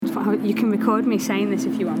You can record me saying this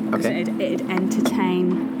if you want, because it'd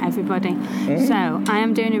entertain everybody. So I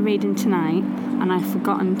am doing a reading tonight, and I've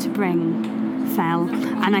forgotten to bring Fell,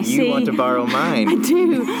 and You want to borrow mine? I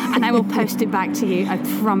do, and I will post it back to you. I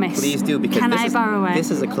promise. Please do, because I borrow it?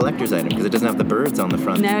 This is a collector's item because it doesn't have the birds on the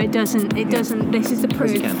front. No, it doesn't. It doesn't. This is the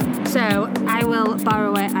proof. Of course you can. So I will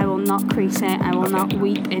borrow it. I will not crease it. I will not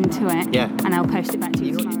weep into it. Yeah. And I'll post it back to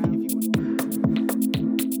you tomorrow.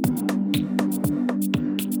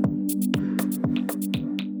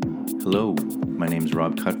 Hello, my name is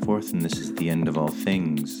Rob Cutforth, and this is The End of All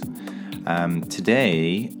Things.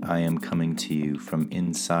 Today, I am coming to you from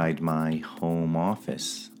inside my home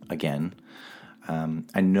office again.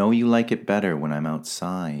 I know you like it better when I'm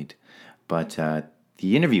outside, but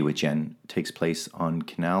the interview with Jen takes place on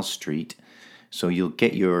Canal Street, so you'll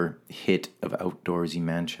get your hit of outdoorsy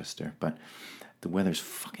Manchester, but the weather's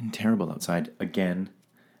fucking terrible outside again.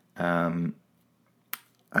 I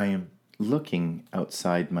am looking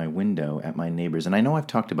outside my window at my neighbors, and I know I've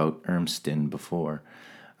talked about Urmston before,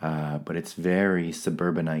 but it's very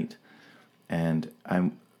suburbanite, and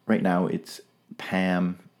right now it's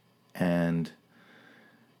Pam and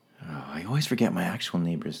I always forget my actual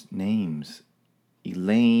neighbors' names.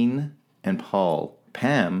 Elaine and Paul.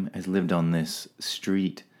 Pam has lived on this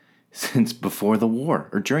street since before the war,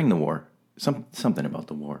 or during the war. Something about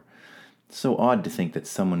the war. It's so odd to think that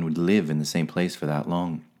someone would live in the same place for that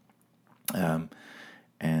long.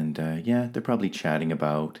 They're probably chatting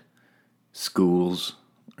about schools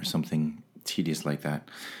or something tedious like that.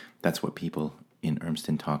 That's what people in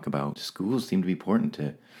Urmston talk about. Schools seem to be important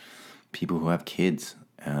to people who have kids,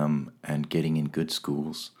 and getting in good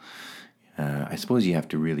schools. I suppose you have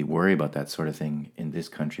to really worry about that sort of thing in this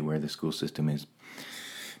country where the school system is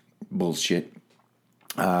bullshit.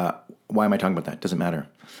 Why am I talking about that? Doesn't matter.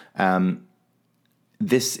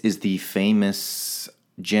 This is the famous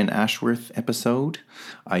Jen Ashworth episode.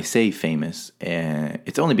 I say famous.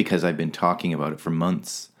 It's only because I've been talking about it for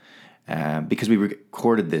months. Because we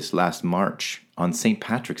recorded this last March on St.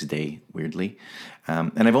 Patrick's Day, weirdly.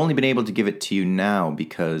 And I've only been able to give it to you now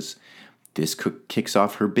because this kicks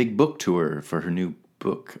off her big book tour for her new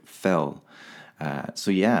book, Fell.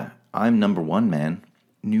 I'm number one, man.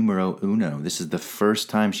 Numero uno. This is the first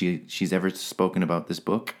time she's ever spoken about this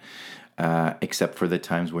book, except for the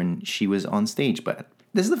times when she was on stage. But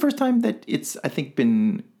this is the first time that it's, I think,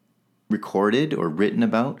 been recorded or written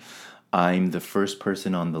about. I'm the first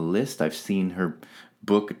person on the list. I've seen her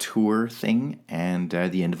book tour thing, and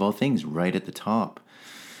The End of All Things right at the top.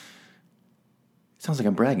 Sounds like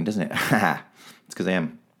I'm bragging, doesn't it? It's because I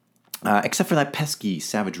am. Except for that pesky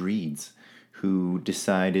Savage Reeds, who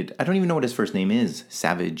decided, I don't even know what his first name is,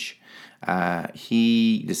 Savage.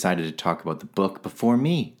 He decided to talk about the book before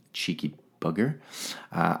me, cheeky bugger.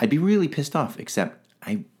 I'd be really pissed off, except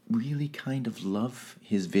I really kind of love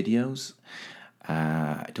his videos.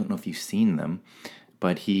 I don't know if you've seen them,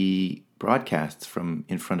 but he broadcasts from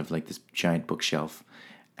in front of like this giant bookshelf.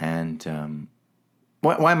 And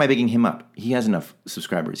why am I bigging him up? He has enough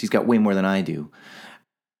subscribers. He's got way more than I do.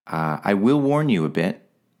 I will warn you a bit.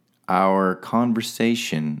 Our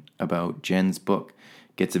conversation about Jen's book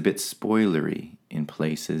gets a bit spoilery in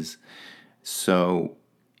places. So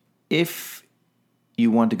if you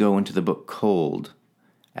want to go into the book cold,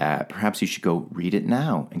 perhaps you should go read it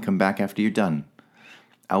now and come back after you're done.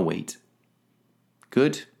 I'll wait.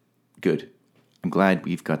 Good? Good. I'm glad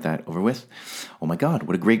we've got that over with. Oh my God,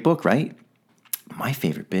 what a great book, right? My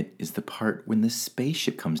favorite bit is the part when the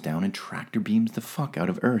spaceship comes down and tractor beams the fuck out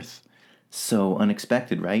of Earth. So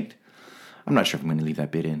unexpected, right? I'm not sure if I'm going to leave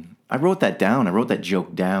that bit in. I wrote that down. I wrote that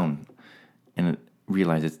joke down and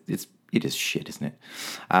realized it is shit, isn't it?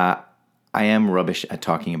 I am rubbish at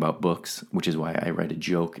talking about books, which is why I write a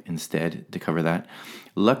joke instead to cover that.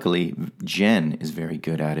 Luckily, Jen is very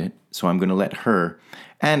good at it, so I'm going to let her,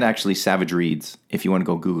 and actually Savage Reeds, if you want to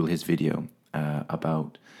go Google his video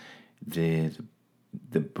about the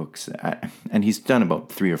books, and he's done about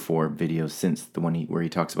 3 or 4 videos since the one where he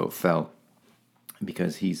talks about Fell,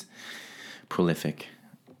 because he's prolific,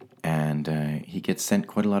 and he gets sent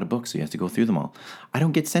quite a lot of books, so he has to go through them all. I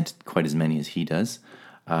don't get sent quite as many as he does,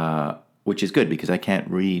 which is good because I can't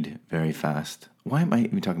read very fast. Why am I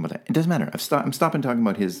even talking about that? It doesn't matter. I'm stopping talking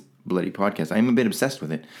about his bloody podcast. I'm a bit obsessed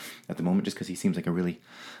with it at the moment just because he seems like a really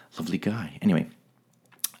lovely guy. Anyway,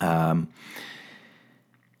 what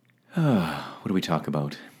do we talk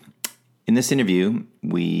about? In this interview,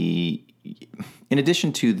 in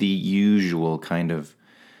addition to the usual kind of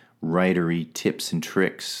writery tips and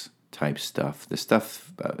tricks type stuff,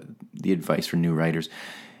 the advice for new writers,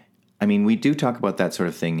 I mean, we do talk about that sort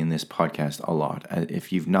of thing in this podcast a lot.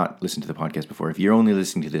 If you've not listened to the podcast before, if you're only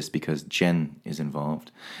listening to this because Jen is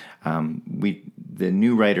involved, the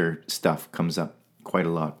new writer stuff comes up quite a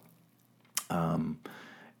lot.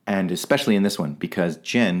 And especially in this one, because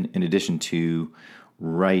Jen, in addition to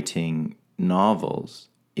writing novels,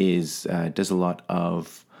 does a lot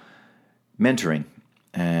of mentoring.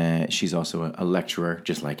 She's also a lecturer,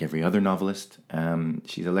 just like every other novelist.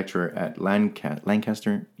 She's a lecturer at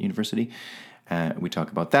Lancaster University. We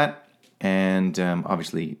talk about that. And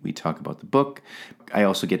obviously, we talk about the book. I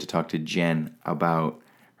also get to talk to Jen about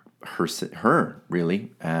her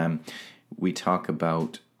really. We talk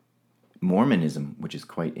about Mormonism, which is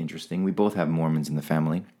quite interesting. We both have Mormons in the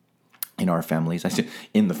family. In our families, I say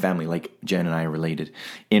in the family, like Jen and I are related.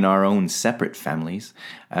 In our own separate families,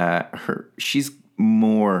 she's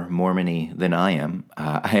more Mormon-y than I am.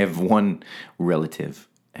 I have one relative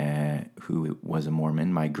who was a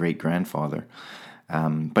Mormon, my great-grandfather,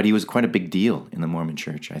 but he was quite a big deal in the Mormon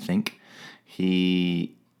church. I think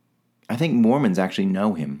Mormons actually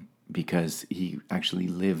know him because he actually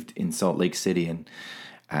lived in Salt Lake City, and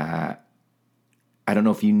I don't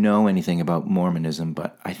know if you know anything about Mormonism,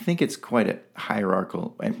 but I think it's quite a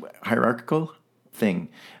hierarchical thing.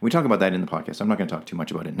 We talk about that in the podcast, so I'm not going to talk too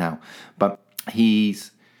much about it now. But he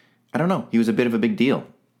was a bit of a big deal.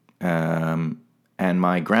 And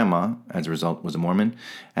my grandma, as a result, was a Mormon,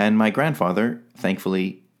 and my grandfather,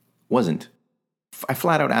 thankfully, wasn't. I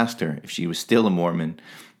flat out asked her if she was still a Mormon,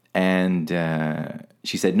 and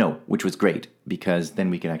she said no, which was great, because then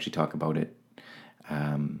we could actually talk about it.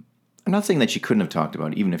 I'm not saying that she couldn't have talked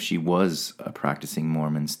about it, even if she was a practicing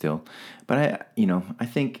Mormon still. But I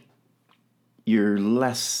think you're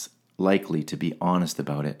less likely to be honest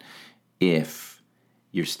about it if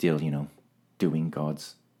you're still, doing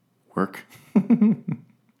God's work.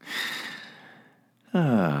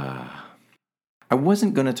 I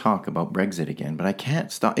wasn't going to talk about Brexit again, but I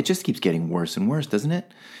can't stop. It just keeps getting worse and worse, doesn't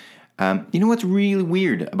it? You know what's really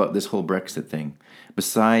weird about this whole Brexit thing?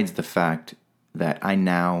 Besides the fact that I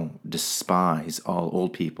now despise all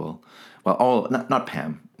old people. Well, not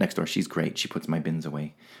Pam next door. She's great. She puts my bins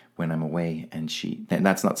away when I'm away, and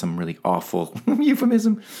that's not some really awful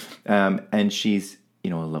euphemism. And she's, a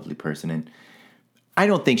lovely person, and I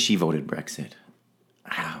don't think she voted Brexit.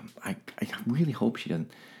 I really hope she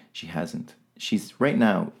doesn't. She hasn't. She's right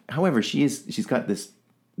now. However, she's got this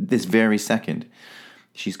very second.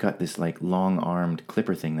 She's got this like long-armed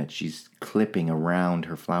clipper thing that she's clipping around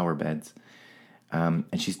her flower beds. And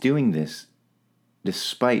she's doing this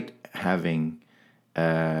despite having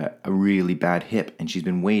a really bad hip, and she's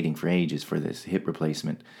been waiting for ages for this hip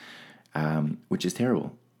replacement, which is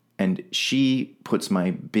terrible. And she puts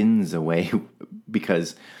my bins away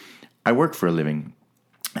because I work for a living,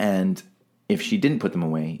 and if she didn't put them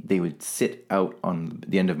away, they would sit out on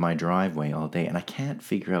the end of my driveway all day, and I can't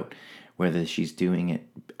figure out whether she's doing it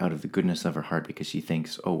out of the goodness of her heart because she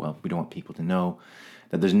thinks, oh, well, we don't want people to know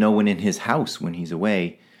that there's no one in his house when he's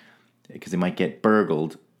away because it might get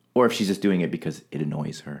burgled, or if she's just doing it because it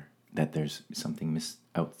annoys her that there's something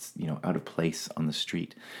out of place on the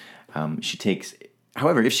street.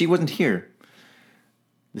 However, if she wasn't here,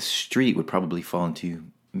 the street would probably fall into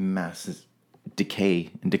massive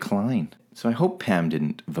decay and decline. So I hope Pam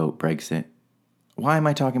didn't vote Brexit. Why am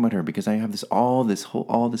I talking about her? Because I have all this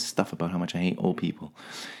stuff about how much I hate old people,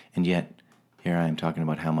 and yet here I am talking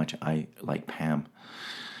about how much I like Pam.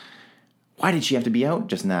 Why did she have to be out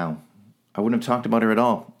just now? I wouldn't have talked about her at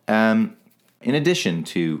all. In addition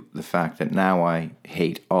to the fact that now I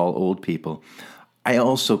hate all old people, I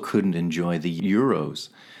also couldn't enjoy the Euros.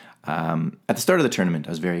 At the start of the tournament,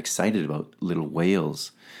 I was very excited about little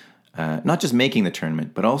Wales, not just making the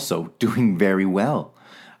tournament, but also doing very well.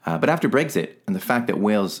 But after Brexit and the fact that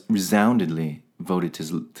Wales resoundingly voted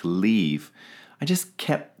to leave, I just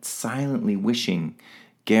kept silently wishing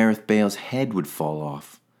Gareth Bale's head would fall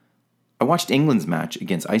off. I watched England's match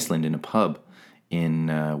against Iceland in a pub in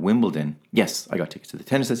Wimbledon. Yes, I got tickets to the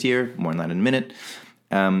tennis this year, more on that in a minute.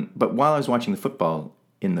 But while I was watching the football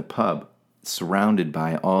in the pub, surrounded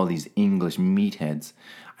by all these English meatheads,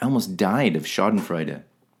 I almost died of schadenfreude.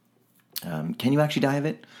 Can you actually die of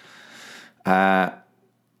it?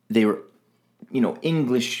 They were,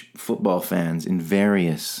 English football fans in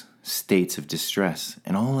various states of distress.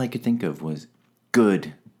 And all I could think of was,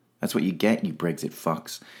 good. That's what you get, you Brexit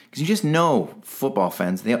fucks. Because you just know football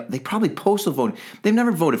fans, they probably postal voted. They've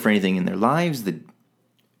never voted for anything in their lives, the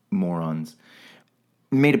morons.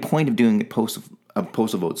 Made a point of doing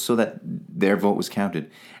postal votes so that their vote was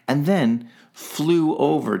counted. And then flew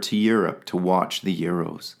over to Europe to watch the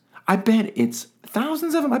Euros. I bet it's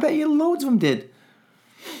thousands of them. I bet you loads of them did.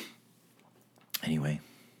 Anyway,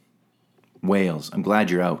 Wales, I'm glad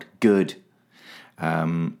you're out. Good.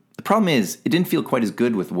 The problem is, it didn't feel quite as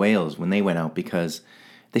good with Wales when they went out because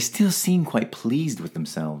they still seem quite pleased with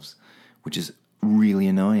themselves, which is really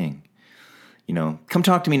annoying. You know, come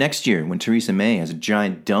talk to me next year when Theresa May has a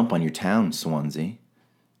giant dump on your town, Swansea.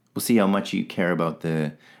 We'll see how much you care about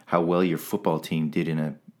how well your football team did in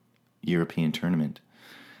a European tournament.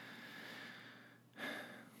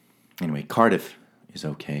 Anyway, Cardiff is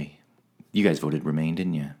okay. You guys voted Remain,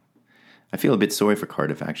 didn't you? I feel a bit sorry for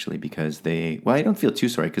Cardiff, actually, because I don't feel too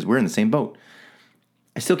sorry because we're in the same boat.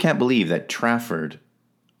 I still can't believe that Trafford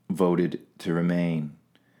voted to Remain.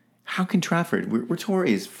 How can Trafford? We're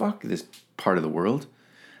Tories. Fuck this part of the world.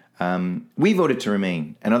 We voted to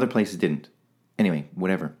Remain, and other places didn't. Anyway,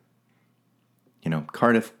 whatever. You know,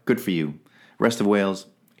 Cardiff, good for you. Rest of Wales,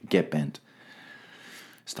 get bent.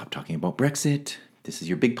 Stop talking about Brexit. This is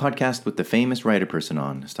your big podcast with the famous writer person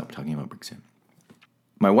on. Stop talking about Brexit.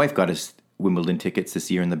 My wife got us Wimbledon tickets this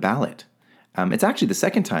year in the ballot. It's actually the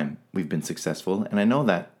second time we've been successful, and I know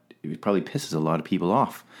that it probably pisses a lot of people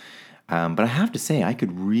off. But I have to say, I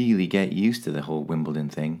could really get used to the whole Wimbledon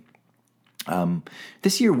thing.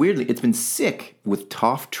 This year, weirdly, it's been sick with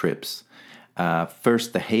TOF trips.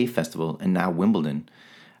 First the Hay Festival, and now Wimbledon.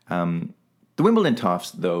 The Wimbledon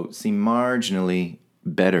TOFs, though, seem marginally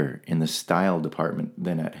better in the style department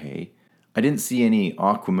than at Hay. I didn't see any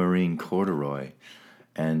aquamarine corduroy.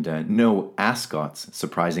 And no ascots,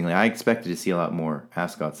 surprisingly. I expected to see a lot more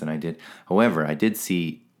ascots than I did. However, I did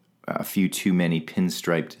see a few too many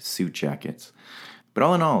pinstriped suit jackets. But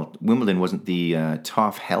all in all, Wimbledon wasn't the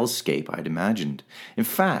TOF hellscape I'd imagined. In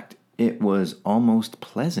fact, it was almost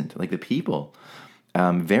pleasant. Like the people,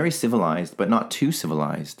 very civilized, but not too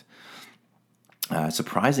civilized.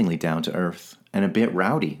 Surprisingly down to earth and a bit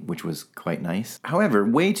rowdy, which was quite nice. However,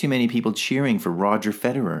 way too many people cheering for Roger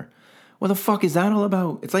Federer. What the fuck is that all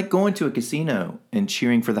about? It's like going to a casino and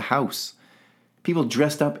cheering for the house. People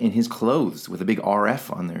dressed up in his clothes with a big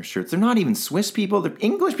RF on their shirts. They're not even Swiss people, they're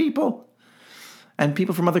English people. And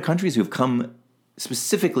people from other countries who have come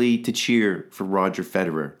specifically to cheer for Roger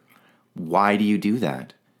Federer. Why do you do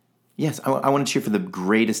that? Yes, I want to cheer for the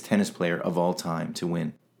greatest tennis player of all time to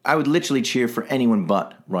win. I would literally cheer for anyone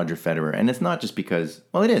but Roger Federer. And it's not just because,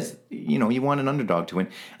 well, it is. You know, you want an underdog to win.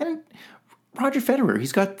 And Roger Federer,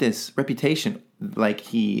 he's got this reputation like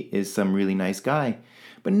he is some really nice guy.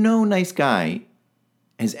 But no nice guy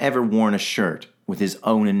has ever worn a shirt with his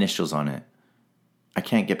own initials on it. I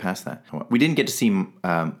can't get past that. We didn't get to see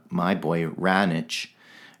my boy Raonic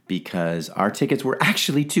because our tickets were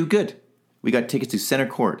actually too good. We got tickets to center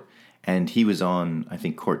court, and he was on, I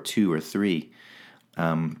think, court 2 or 3.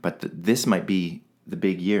 But this might be the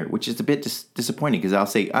big year, which is a bit disappointing because I'll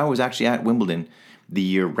say I was actually at Wimbledon the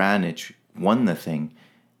year Raonic won the thing,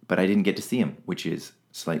 but I didn't get to see him, which is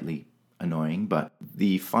slightly annoying. But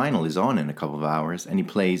the final is on in a couple of hours, and he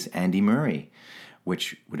plays Andy Murray,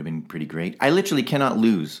 which would have been pretty great. I literally cannot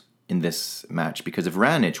lose in this match because if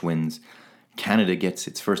Raonic wins, Canada gets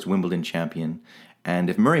its first Wimbledon champion, and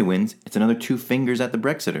if Murray wins, it's another 2 fingers at the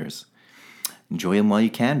Brexiters. Enjoy him while you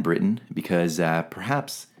can, Britain, because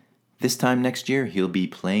perhaps this time next year he'll be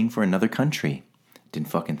playing for another country. Didn't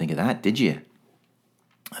fucking think of that, did you?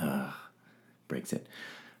 Brexit.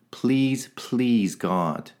 Please, please,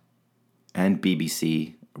 God, and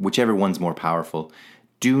BBC, whichever one's more powerful,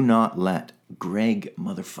 do not let Greg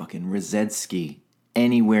motherfucking Rusedski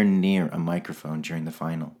anywhere near a microphone during the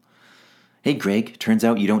final. Hey, Greg, turns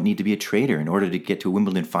out you don't need to be a traitor in order to get to a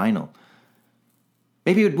Wimbledon final.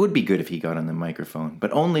 Maybe it would be good if he got on the microphone,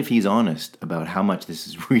 but only if he's honest about how much this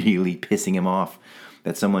is really pissing him off,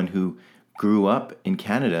 that someone who grew up in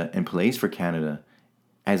Canada and plays for Canada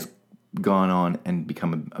has gone on and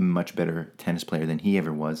become a much better tennis player than he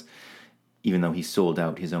ever was, even though he sold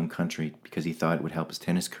out his own country because he thought it would help his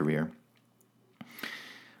tennis career.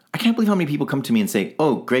 I can't believe how many people come to me and say,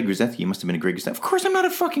 oh, Greg Rusedski, you must have been a Greg Rusedski. Of course I'm not a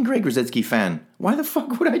fucking Greg Rusedski fan. Why the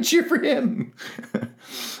fuck would I cheer for him?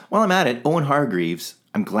 While I'm at it, Owen Hargreaves,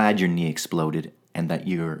 I'm glad your knee exploded and that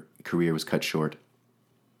your career was cut short.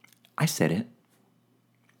 I said it.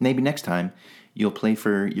 Maybe next time you'll play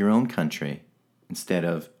for your own country instead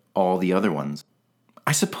of all the other ones.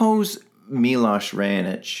 I suppose Milos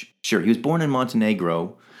Raonic, sure, he was born in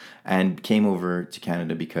Montenegro and came over to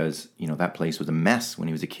Canada because, you know, that place was a mess when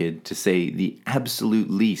he was a kid, to say the absolute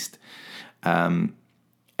least.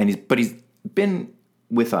 He's been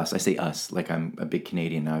with us. I say us, like I'm a big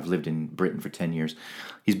Canadian now. I've lived in Britain for 10 years.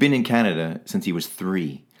 He's been in Canada since he was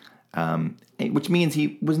 3, which means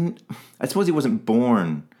he wasn't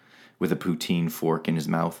born with a poutine fork in his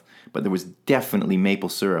mouth, but there was definitely maple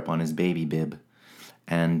syrup on his baby bib.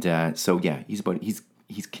 And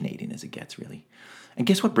he's Canadian as it gets, really. And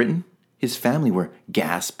guess what, Britain? His family were,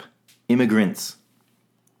 gasp, immigrants.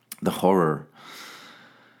 The horror.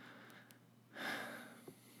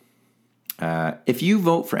 If you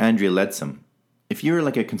vote for Andrea Leadsom, if you're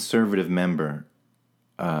like a conservative member,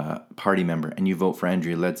 party member, and you vote for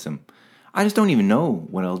Andrea Leadsom, I just don't even know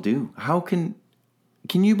what I'll do. How can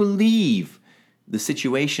you believe the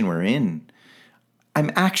situation we're in? I'm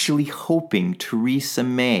actually hoping Theresa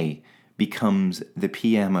May becomes the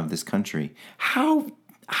PM of this country. How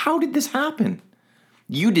did this happen?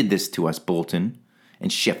 You did this to us, Bolton,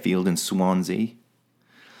 and Sheffield and Swansea.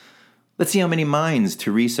 Let's see how many mines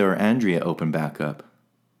Theresa or Andrea open back up.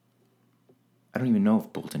 I don't even know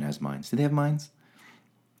if Bolton has mines. Do they have mines?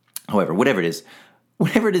 However, whatever it is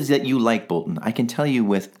that you like, Bolton, I can tell you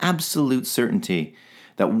with absolute certainty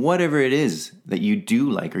that whatever it is that you do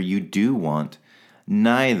like or you do want,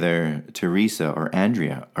 neither Theresa or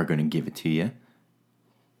Andrea are going to give it to you.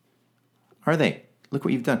 Are they? Look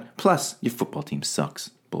what you've done. Plus, your football team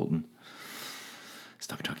sucks, Bolton.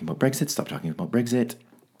 Stop talking about Brexit. Stop talking about Brexit.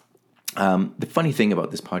 The funny thing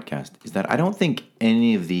about this podcast is that I don't think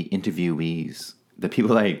any of the interviewees, the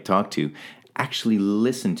people I talk to, actually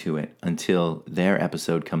listen to it until their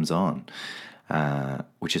episode comes on,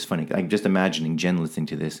 which is funny. I'm just imagining Jen listening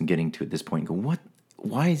to this and getting to at this point and go, what?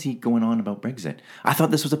 Why is he going on about Brexit? I thought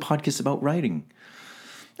this was a podcast about writing.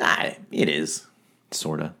 It is,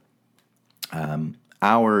 sort of.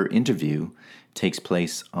 Our interview takes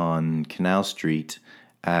place on Canal Street.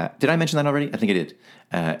 Did I mention that already? I think I did.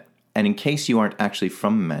 And in case you aren't actually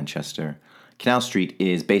from Manchester, Canal Street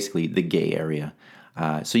is basically the gay area.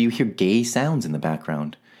 So you hear gay sounds in the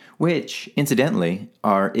background, which, incidentally,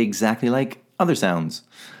 are exactly like other sounds.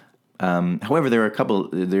 However,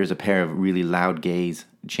 there's a pair of really loud gays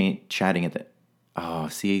chatting at the... Oh,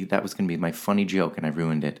 see, that was going to be my funny joke, and I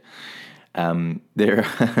ruined it. There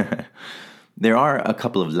are a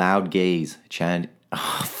couple of loud gays chatting...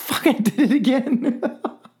 Oh, fuck, I did it again.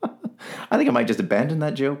 I think I might just abandon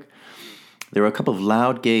that joke. There were a couple of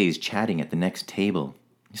loud gays chatting at the next table.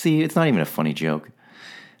 You see, it's not even a funny joke.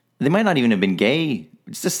 They might not even have been gay.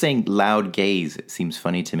 It's just saying loud gays. It seems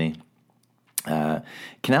funny to me.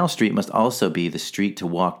 Canal Street must also be the street to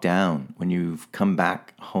walk down when you've come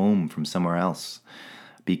back home from somewhere else,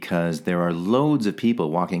 because there are loads of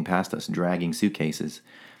people walking past us dragging suitcases.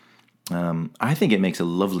 I think it makes a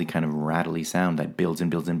lovely kind of rattly sound that builds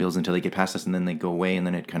and builds and builds until they get past us, and then they go away, and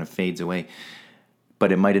then it kind of fades away.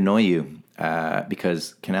 But it might annoy you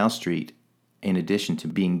because Canal Street, in addition to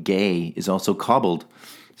being gay, is also cobbled.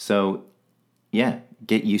 So, yeah,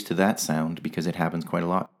 get used to that sound because it happens quite a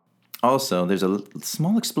lot. Also, there's a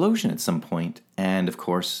small explosion at some point, and of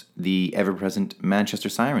course, the ever-present Manchester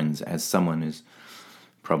sirens, as someone is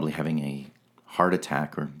probably having a heart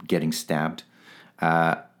attack or getting stabbed.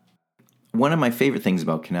 One of my favorite things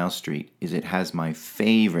about Canal Street is it has my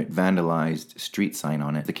favorite vandalized street sign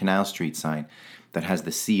on it, the Canal Street sign that has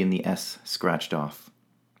the C and the S scratched off.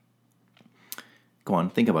 Go on,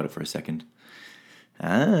 think about it for a second.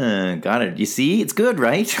 Got it. You see, it's good,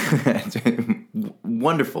 right?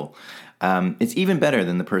 Wonderful. It's even better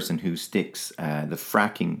than the person who sticks the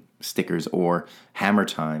fracking stickers or hammer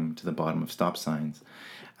time to the bottom of stop signs.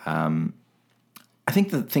 I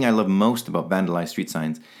think the thing I love most about vandalized street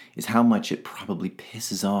signs is how much it probably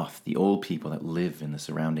pisses off the old people that live in the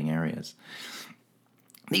surrounding areas.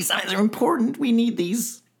 These signs are important. We need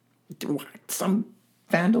these. Some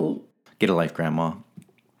vandal. Get a life, Grandma.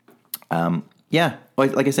 Yeah,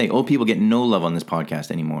 like I say, old people get no love on this podcast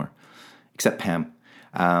anymore, except Pam.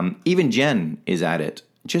 Even Jen is at it.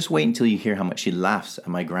 Just wait until you hear how much she laughs at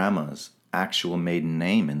my grandma's actual maiden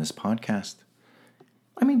name in this podcast.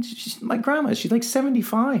 I mean, my grandma, she's like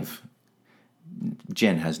 75.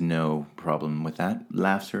 Jen has no problem with that.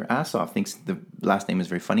 Laughs her ass off. Thinks the last name is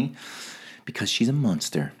very funny because she's a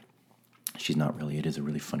monster. She's not really. It is a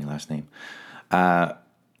really funny last name.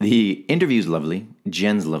 The interview's lovely.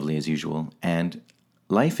 Jen's lovely as usual. And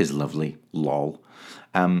life is lovely. Lol.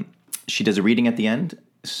 She does a reading at the end.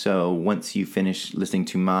 So once you finish listening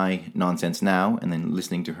to my nonsense now and then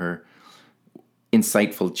listening to her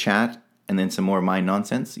insightful chat and then some more of my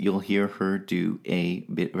nonsense, you'll hear her do a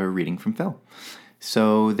bit of a reading from Fell.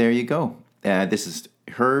 So there you go. This is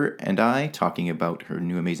her and I talking about her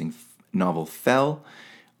new amazing novel Fell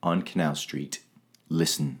on Canal Street.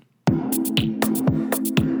 Listen.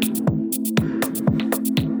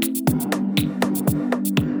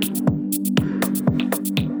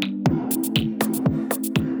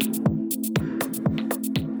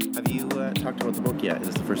 Have you talked about the book yet? Is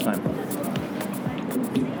this the first time?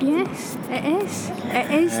 Yes, it is.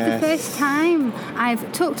 It is the first time.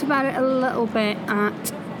 I've talked about it a little bit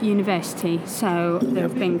at university, so there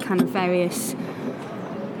have been kind of various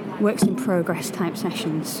works in progress type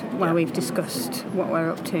sessions where we've discussed what we're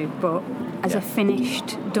up to, but as a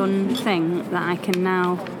finished, done thing that I can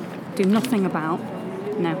now do nothing about,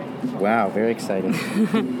 no. Wow, very exciting.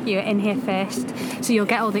 You're in here first, so you'll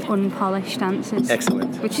get all the unpolished answers.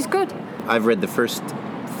 Excellent. Which is good. I've read the first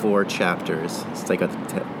 4 chapters since I got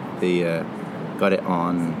got it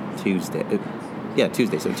on Tuesday.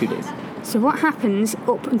 Tuesday, so 2 days. So what happens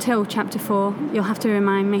up until chapter 4? You'll have to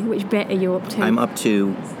remind me. Which bit are you up to? I'm up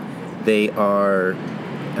to... They are...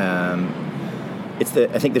 I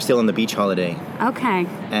think they're still on the beach holiday. Okay.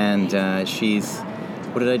 And she's...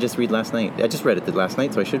 What did I just read last night? I just read it last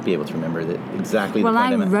night, so I should be able to remember exactly the point Well,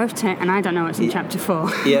 I I'm at. wrote it, and I don't know what's in chapter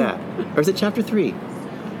 4. Yeah. Or is it chapter 3?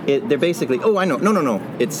 They're basically... Oh, I know. No.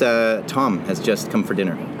 It's Tom has just come for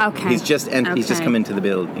dinner. Okay. He's just come into the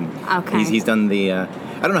building. Okay. He's done the...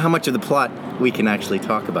 I don't know how much of the plot we can actually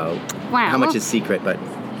talk about. Wow. How much is secret, but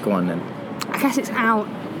go on then. I guess it's out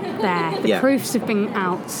there. The proofs have been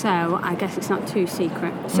out, so I guess it's not too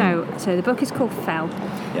secret. So the book is called Fell,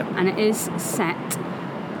 and it is set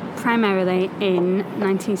primarily in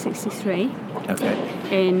 1963. Okay.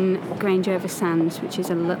 In Grange-over-Sands, which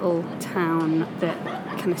is a little town that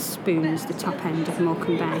kind of spoons the top end of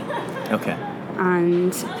Morecambe Bay. Okay.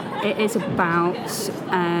 And it is about...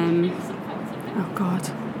 oh,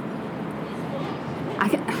 God.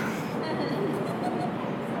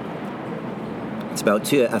 It's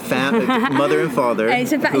about a mother and father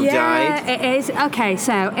who died. It is. Okay,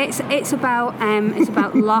 so it's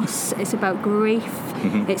about loss. It's about grief.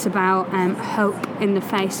 Mm-hmm. It's about hope in the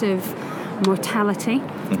face of mortality.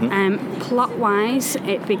 Mm-hmm. Plot-wise,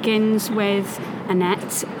 it begins with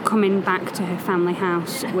Annette coming back to her family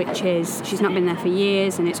house, which is, she's not been there for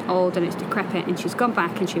years, and it's old and it's decrepit, and she's gone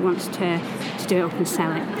back and she wants to do it up and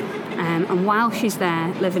sell it. And while she's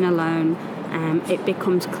there, living alone, it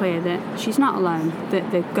becomes clear that she's not alone,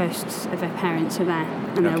 that the ghosts of her parents are there,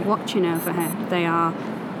 and they're watching over her. They are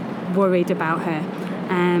worried about her.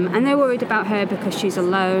 And they're worried about her because she's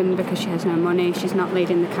alone, because she has no money, she's not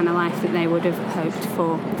leading the kind of life that they would have hoped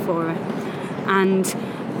for her. And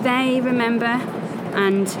they remember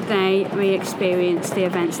and they re-experience the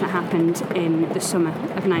events that happened in the summer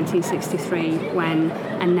of 1963 when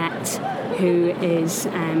Annette, who is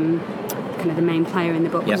kind of the main player in the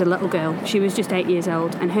book, was a little girl. She was just 8 years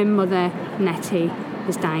old, and her mother, Nettie,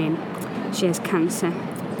 was dying. She has cancer,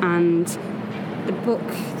 and the book,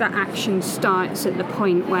 that action starts at the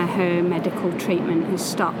point where her medical treatment has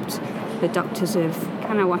stopped. The doctors have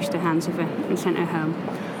kind of washed their hands of her and sent her home.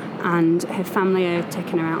 And her family are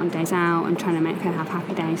taking her out on days out and trying to make her have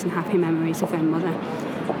happy days and happy memories of her mother.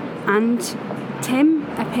 And Tim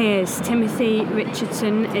appears. Timothy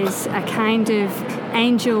Richardson is a kind of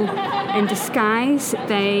angel in disguise.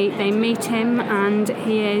 They meet him, and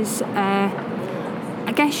he is,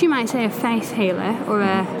 I guess you might say, a faith healer or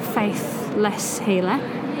a faithless healer.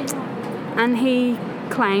 And he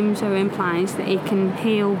claims or implies that he can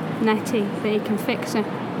heal Nettie, that he can fix her.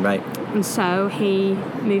 Right. And so he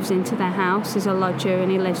moves into their house as a lodger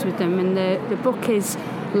and he lives with them. And the book is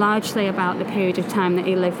largely about the period of time that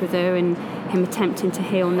he lived with her and him attempting to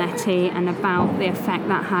heal Nettie, and about the effect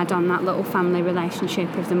that had on that little family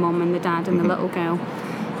relationship of the mum and the dad and the little girl.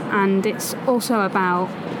 And it's also about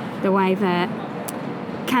the way that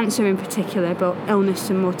cancer in particular, but illness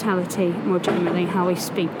and mortality more generally, how we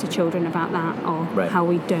speak to children about that, or how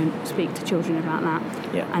we don't speak to children about that,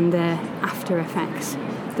 and the after effects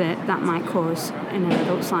that might cause in an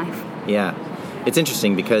adult's life. Yeah, it's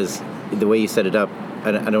interesting because the way you set it up,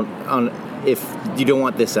 if you don't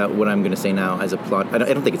want this what I'm going to say now as a plot, I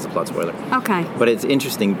don't think it's a plot spoiler. Okay. But it's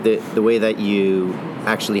interesting the way that you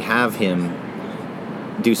actually have him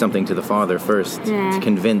do something to the father first to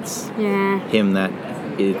convince him that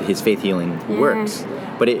his faith healing works.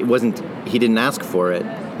 But it wasn't. He didn't ask for it.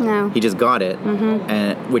 No. He just got it,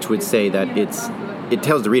 which would say that it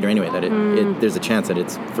tells the reader anyway that there's a chance that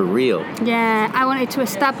it's for real. Yeah, I wanted to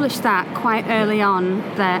establish that quite early on,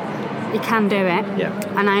 that he can do it. Yeah.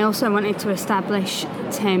 And I also wanted to establish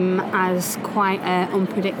Tim as quite an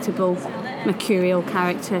unpredictable, mercurial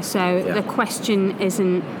character. So the question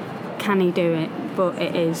isn't, can he do it? But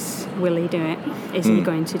it is, will he do it? Is he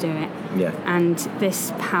going to do it? Yeah. And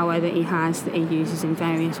this power that he has, that he uses in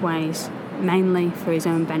various ways, mainly for his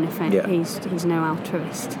own benefit. Yeah. He's no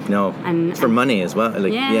altruist. No. And for money as well.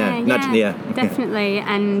 Like, definitely.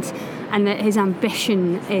 And that his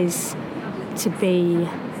ambition is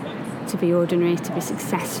to to be ordinary, to be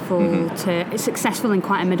successful, successful in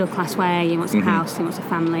quite a middle class way. He wants a house, he wants a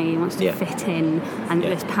family, he wants to fit in, and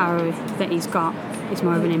this power that he's got is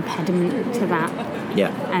more of an impediment to that.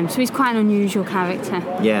 Yeah. So he's quite an unusual character.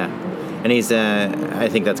 Yeah, and he's. I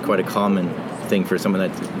think that's quite a common thing for someone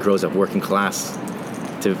that grows up working class.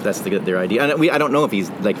 That's their idea. And I don't know if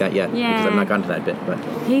he's like that yet, because I've not gone to that bit. But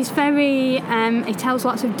he's very. He tells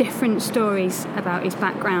lots of different stories about his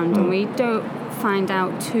background, and we don't find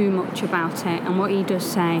out too much about it. And what he does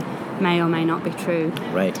say may or may not be true.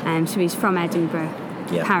 Right. So he's from Edinburgh,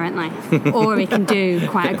 apparently, or he can do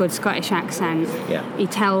quite a good Scottish accent. Yeah. He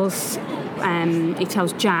tells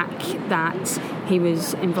Jack that he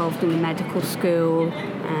was involved in the medical school,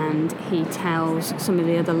 and he tells some of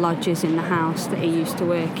the other lodgers in the house that he used to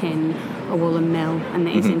work in a woolen mill and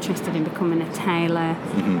that he's interested in becoming a tailor.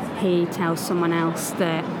 He tells someone else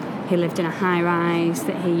that he lived in a high-rise,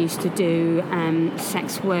 that he used to do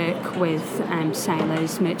sex work with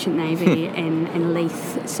sailors, Merchant Navy in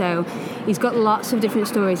Leith. So he's got lots of different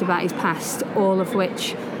stories about his past, all of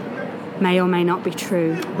which may or may not be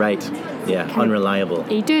true. Right. Yeah, unreliable.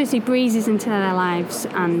 He breezes into their lives,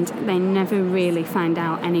 and they never really find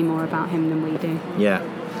out any more about him than we do. Yeah.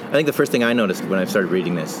 I think the first thing I noticed when I started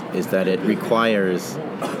reading this is that it requires,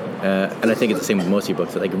 and I think it's the same with most of your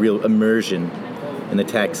books, like real immersion in the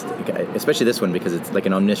text, especially this one, because it's like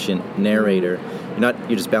an omniscient narrator. You're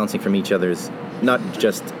just bouncing from each other's, not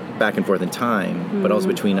just back and forth in time, but also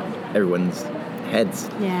between everyone's heads.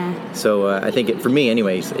 Yeah. So I think for me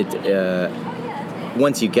anyways,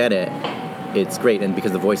 once you get it, it's great, and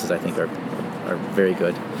because the voices I think are very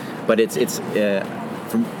good. But it's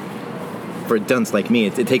for a dunce like me,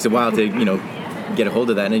 it takes a while to get a hold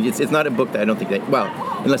of that, and it's not a book that I don't think that, well,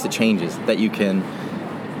 unless it changes, that you can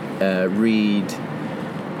read.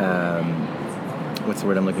 What's the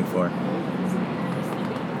word I'm looking for?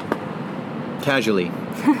 Casually.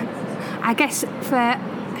 I guess for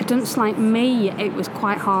a dunce like me, it was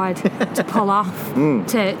quite hard to pull off,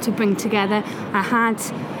 to bring together. I had,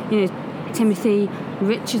 Timothy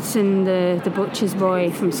Richardson, the butcher's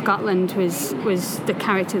boy from Scotland, was the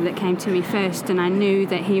character that came to me first, and I knew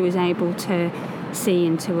that he was able to see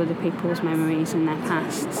into other people's memories and their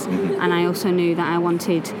pasts. And I also knew that I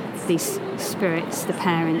wanted these spirits, the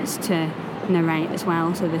parents, to narrate as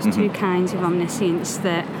well. So there's two kinds of omniscience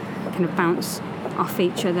that kind of bounce off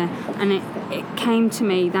each other, and it came to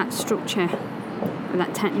me, that structure,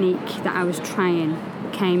 that technique that I was trying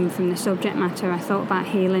came from the subject matter. I thought about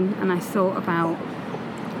healing, and I thought about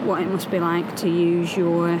what it must be like to use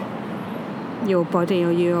your body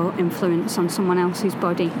or your influence on someone else's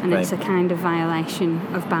body, and it's a kind of violation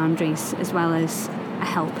of boundaries as well as a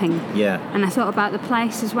helping. Yeah. And I thought about the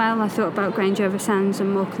place as well. I thought about Grange-over-Sands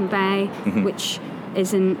and Morecambe Bay, which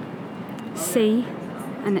isn't sea,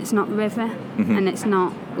 and it's not river, and it's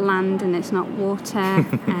not land, and it's not water.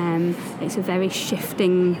 It's a very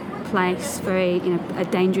shifting place, very a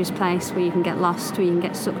dangerous place where you can get lost, where you can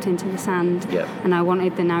get sucked into the sand. Yep. And I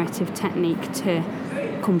wanted the narrative technique to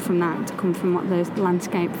come from that, to come from what the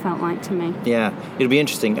landscape felt like to me. Yeah, it'll be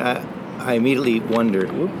interesting. I immediately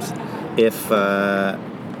wondered, if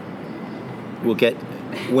we'll get,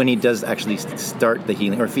 when he does actually start the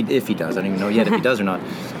healing, or if he does, I don't even know yet if he does or not,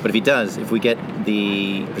 but if he does, if we get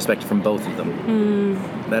the perspective from both of them,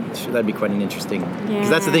 that'd be quite an interesting, because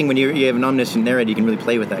that's the thing, when you have an omniscient narrator, you can really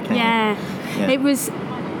play with that, can't you? It was,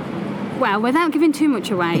 well, without giving too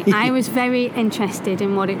much away, I was very interested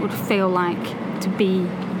in what it would feel like to be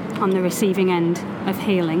on the receiving end of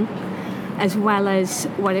healing, as well as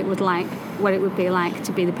what it would be like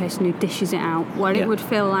to be the person who dishes it out, what it would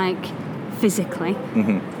feel like physically,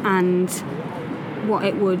 and what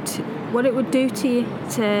it would do to you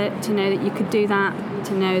to know that you could do that,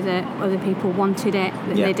 to know that other people wanted it,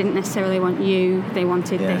 that they didn't necessarily want you, they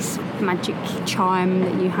wanted this magic charm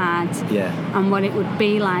that you had, and what it would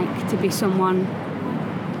be like to be someone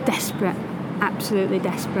desperate, absolutely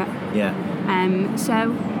desperate. And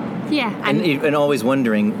always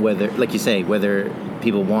wondering whether, like you say, whether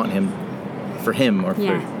people want him for him or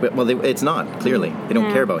for it's not, clearly they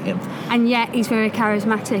don't care about him, and yet he's very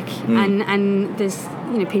charismatic, and there's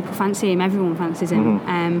people fancy him, everyone fancies him.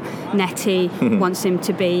 Nettie wants him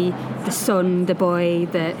to be the son, the boy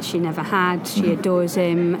that she never had. She adores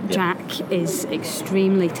him. Jack is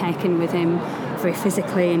extremely taken with him, very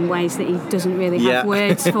physically, in ways that he doesn't really have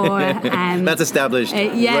words for. That's established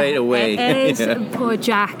right away. It is. Poor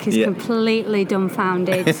Jack is completely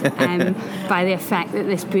dumbfounded by the effect that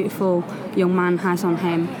this beautiful young man has on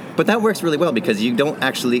him. But that works really well, because you're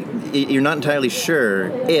not entirely sure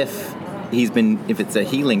if it's a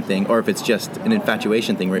healing thing or if it's just an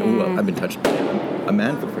infatuation thing where I've been touched by him. a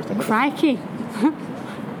man for the first time. Crikey.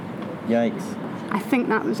 Yikes. I think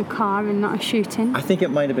that was a car and not a shooting. I think it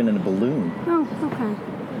might have been in a balloon. Oh, okay.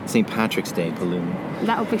 St. Patrick's Day balloon.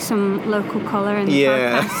 That'll be some local colour in the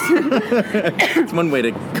Yeah. podcast. It's one way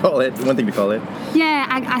to call it. One thing to call it. Yeah,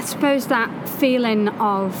 I suppose that feeling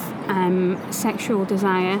of sexual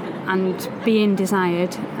desire and being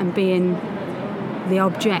desired and being the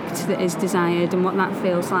object that is desired and what that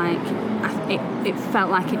feels like, it felt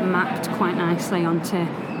like it mapped quite nicely onto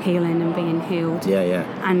healing and being healed. Yeah, yeah.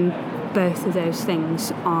 And both of those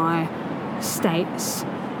things are states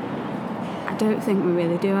I don't think we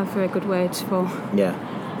really do have very good words for. Yeah.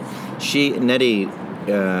 Nettie,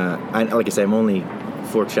 like I say, I'm only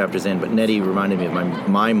 4 chapters in, but Nettie reminded me of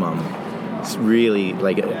my mum. It's really,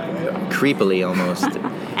 like, creepily almost.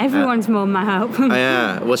 Everyone's mum, I hope.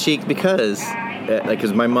 Yeah. Well,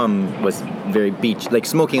 because my mum was very beach, like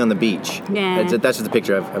smoking on the beach. Yeah. That's just a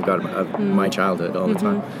picture I've got of my childhood all the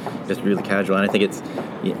time. Just really casual. And I think it's,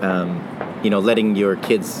 letting your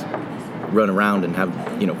kids run around and have,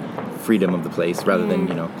 freedom of the place rather than,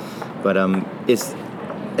 but and this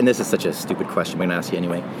is such a stupid question, I'm going to ask you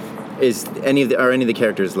anyway. Are any of the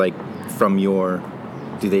characters like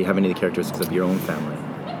do they have any of the characteristics of your own family?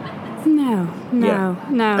 No. I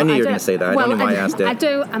knew you were going to say that. I don't know why I asked it. I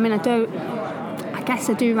guess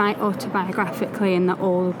I do write autobiographically in that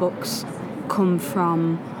all the books come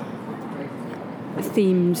from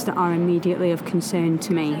themes that are immediately of concern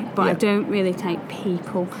to me, but I don't really take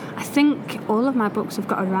people. I think all of my books have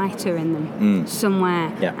got a writer in them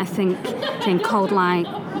somewhere. Yeah. I think in Cold Light,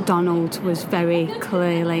 Donald was very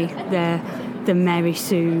clearly the Mary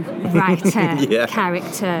Sue writer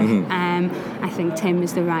character. I think Tim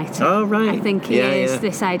is the writer. Oh, right. I think he is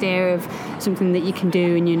this idea of something that you can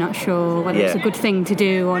do and you're not sure whether it's a good thing to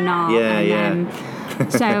do or not.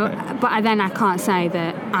 So, but I can't say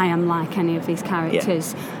that I am like any of these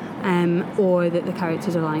characters, or that the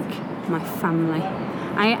characters are like my family.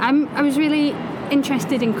 I was really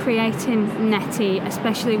interested in creating Nettie,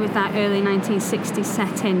 especially with that early 1960s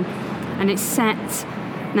setting, and it's set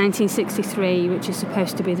 1963, which is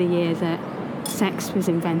supposed to be the year that sex was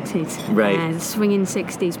invented. Right. The swinging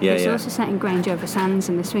 60s, but it's also set in Grange-over-Sands,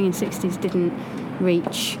 and the swinging 60s didn't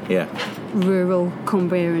reach rural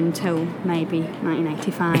Cumbria until maybe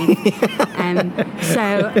 1985.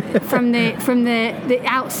 So from the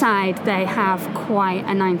outside, they have quite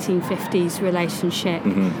a 1950s relationship,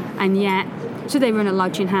 and yet so they run a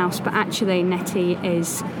lodging house, but actually Nettie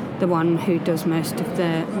is the one who does most of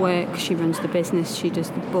the work. She runs the business, she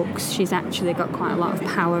does the books. She's actually got quite a lot of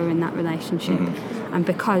power in that relationship, and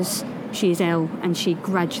because she's ill and she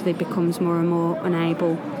gradually becomes more and more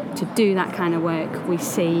unable to do that kind of work, we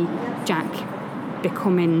see Jack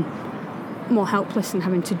becoming more helpless and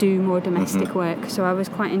having to do more domestic work. So I was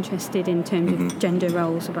quite interested in terms of gender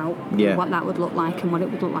roles about what that would look like and what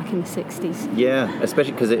it would look like in the 60s. Yeah,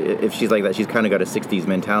 especially because if she's like that, she's kind of got a 60s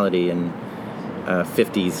mentality and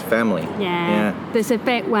 50s family. Yeah. There's a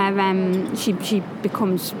bit where she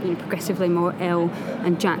becomes progressively more ill,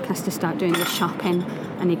 and Jack has to start doing the shopping,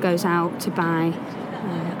 and he goes out to buy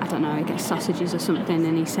I don't know, he gets sausages or something,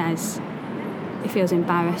 and he says he feels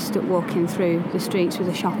embarrassed at walking through the streets with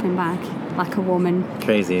a shopping bag like a woman.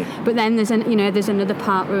 Crazy. But then there's another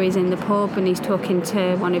part where he's in the pub and he's talking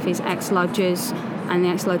to one of his ex-lodgers, and the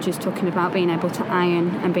ex-lodger's talking about being able to iron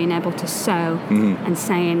and being able to sew, and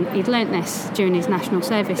saying he'd learnt this during his national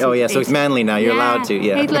service. Oh, yeah, so he's manly now, you're allowed to,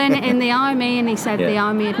 He'd learned it in the army, and he said the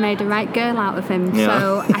army had made a right girl out of him. Yeah.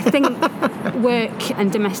 So I think work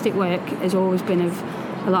and domestic work has always been of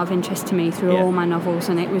a lot of interest to me through all my novels,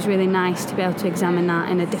 and it was really nice to be able to examine that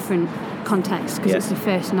in a different context, because it's the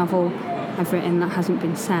first novel I've written that hasn't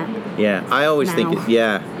been set. Yeah, I always think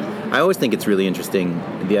it's really interesting,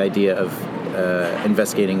 the idea of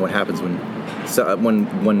investigating what happens when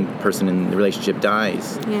one person in the relationship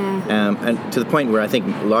dies. Yeah. And to the point where I think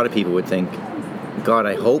a lot of people would think, God,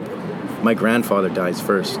 I hope my grandfather dies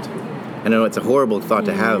first. I know it's a horrible thought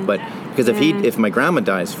to have, but because if my grandma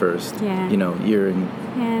dies first, you're in,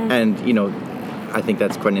 and I think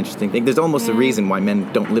that's quite an interesting thing. There's almost a reason why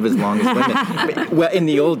men don't live as long as women. Well, in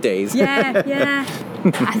the old days. I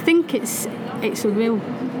think it's a real.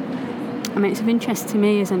 I mean, it's of interest to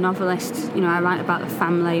me as a novelist. I write about the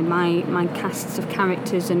family. My casts of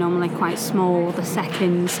characters are normally quite small. The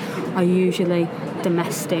settings are usually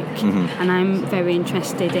domestic, and I'm very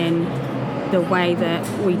interested in the way that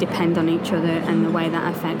we depend on each other and the way that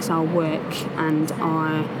affects our work and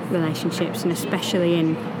our relationships, and especially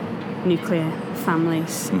in nuclear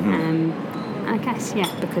families. And I guess,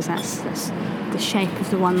 because that's the shape of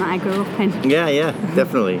the one that I grew up in. Yeah,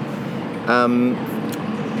 definitely.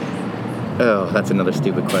 Oh, that's another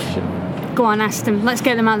stupid question. Go on, ask them. Let's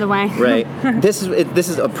get them out of the way. Right. This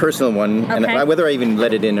is a personal one, Okay. and whether I even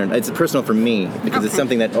let it in or it's personal for me because it's Okay.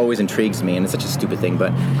 something that always intrigues me, and it's such a stupid thing.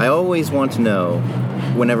 But I always want to know,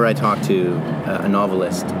 whenever I talk to a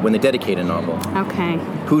novelist, when they dedicate a novel, Okay.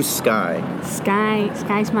 who's Sky?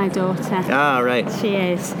 Sky's my daughter. Ah, right. She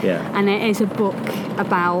is. Yeah. And it is a book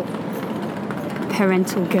about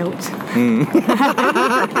parental guilt.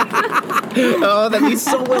 Oh, that leads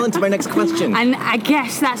so well into my next question. And I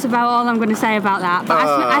guess that's about all I'm going to say about that. But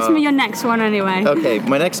ask me your next one anyway. Okay,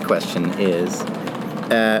 my next question is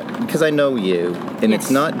because I know you, and Yes.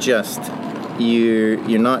 it's not just you're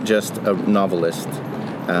not just a novelist.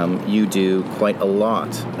 You do quite a lot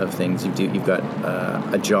of things. You've got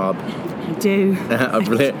a job, I do. a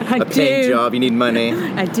I paid do. job. You need money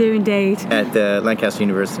I do indeed. at Lancaster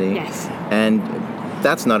University. Yes. And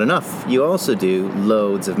that's not enough. You also do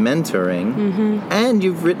loads of mentoring, and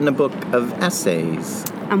you've written a book of essays.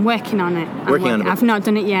 I'm working on it. Working on it. I've not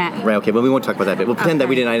done it yet. Right. Okay. Well, we won't talk about that bit. We'll pretend that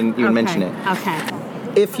I didn't even Okay. mention it. Okay.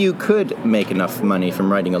 If you could make enough money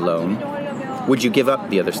from writing alone, would you give up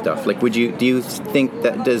the other stuff? Like, do you think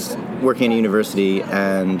that does working in a university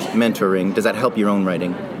and mentoring, does that help your own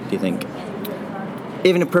writing, do you think?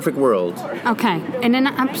 Even in a perfect world. Okay. In an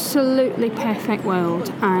absolutely perfect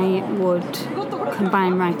world, I would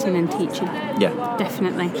combine writing and teaching. Yeah.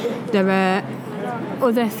 Definitely. There are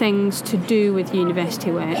other things to do with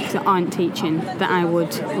university work that aren't teaching that I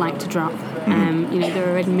would like to drop.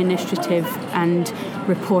 There are administrative and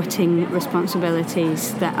reporting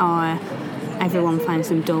responsibilities that everyone finds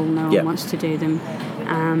them dull, no one wants to do them.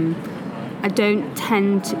 I don't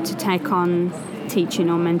tend to take on teaching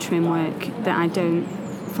or mentoring work that I don't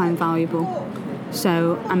find valuable.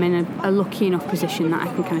 So I'm in a lucky enough position that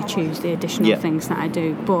I can kind of choose the additional things that I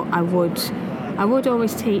do. But I would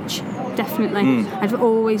always teach, definitely. I've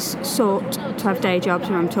always sought to have day jobs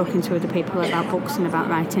where I'm talking to other people about books and about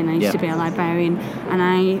writing. I used to be a librarian, and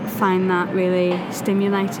I find that really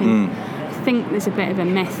stimulating. I think there's a bit of a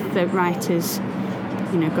myth that writers,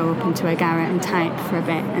 go up into a garret and type for a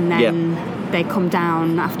bit, and then they come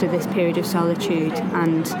down after this period of solitude,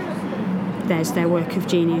 and there's their work of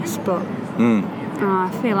genius. But I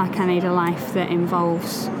feel like I need a life that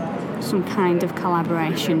involves some kind of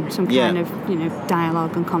collaboration, some kind of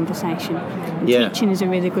dialogue and conversation. And teaching is a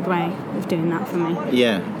really good way of doing that for me.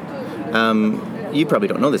 Yeah. You probably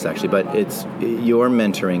don't know this actually, but it's your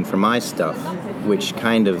mentoring for my stuff, which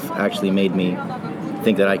kind of actually made me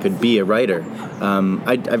think that I could be a writer.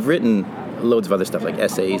 I've written loads of other stuff like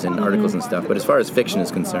essays and articles and stuff, but as far as fiction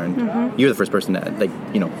is concerned, you're the first person that,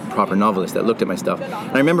 proper novelist that looked at my stuff. And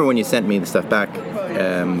I remember when you sent me the stuff back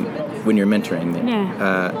when you were mentoring me.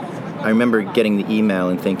 I remember getting the email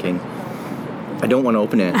and thinking, I don't want to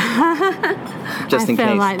open it, just in case. I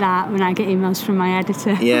feel like that when I get emails from my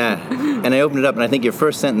editor. Yeah, and I opened it up, and I think your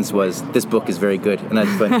first sentence was, "This book is very good," and I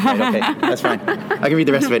just went, right, "Okay, that's fine. I can read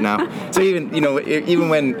the rest of it now." So even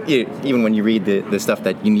when you read the stuff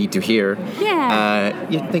that you need to hear,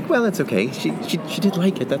 you think, "Well, that's okay. She did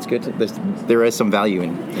like it. That's good. There is some value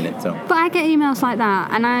in it." So. But I get emails like that,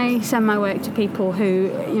 and I send my work to people who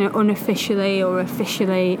unofficially or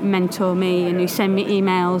officially mentor me, and who send me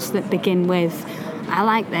emails that begin with, I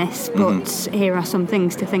like this, but here are some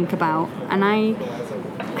things to think about. And I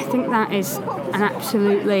think that is an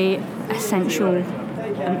absolutely essential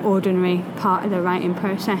and ordinary part of the writing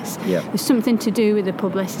process. Yeah. There's something to do with the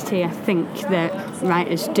publicity, I think, that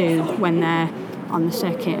writers do when they're on the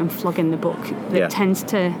circuit and flogging the book that tends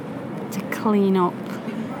to clean up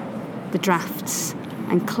the drafts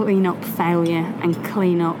and clean up failure and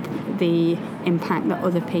clean up the impact that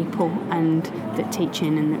other people and that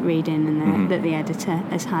teaching and that reading and that the editor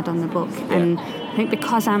has had on the book. And I think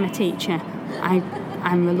because I'm a teacher,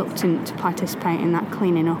 I'm reluctant to participate in that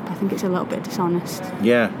cleaning up. I think it's a little bit dishonest.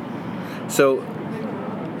 Yeah. So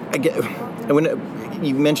when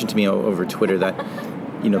you mentioned to me over Twitter that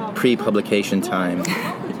pre-publication time.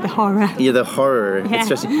 The horror. Yeah, the horror. Yeah. It's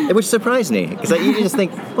just, which surprised me because you just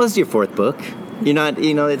think, well, it's your fourth book. You're not,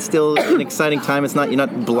 it's still an exciting time. It's not, you're not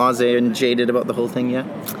blasé and jaded about the whole thing yet.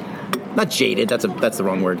 Not jaded. That's the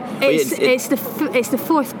wrong word. It's the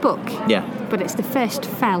fourth book. Yeah. But it's the first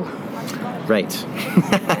fell. Right.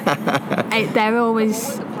 They're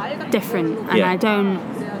always different, and I don't.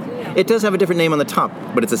 It does have a different name on the top,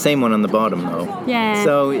 but it's the same one on the bottom, though. Yeah.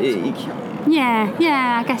 So. Yeah.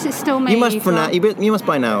 I guess it's still me. You must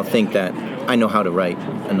by now think that I know how to write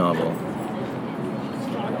a novel.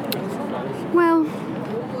 Well,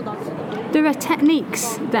 there are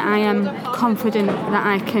techniques that I am confident that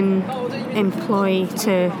I can employ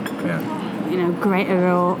to, greater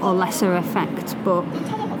or lesser effect. But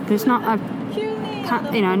there's not a,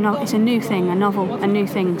 no, it's a new thing, a novel, a new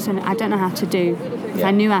thing. So I don't know how to do. If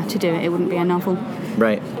I knew how to do it, it wouldn't be a novel.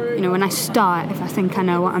 Right. When I start, if I think I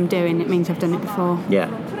know what I'm doing, it means I've done it before. Yeah.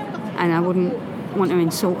 And I wouldn't want to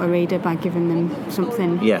insult a reader by giving them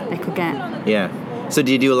something they could get. Yeah. So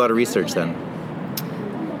do you do a lot of research then?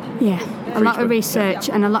 Yeah, a lot of research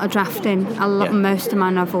and a lot of drafting. Most of my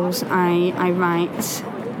novels, I write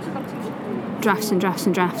drafts and drafts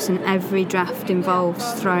and drafts, and every draft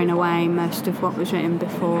involves throwing away most of what was written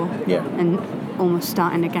before and almost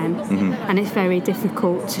starting again. Mm-hmm. And it's very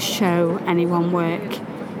difficult to show anyone work,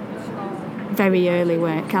 very early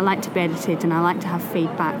work. I like to be edited and I like to have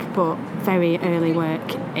feedback, but very early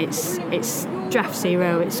work, it's draft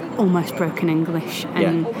zero, it's almost broken English.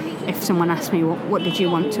 And if someone asked me, what did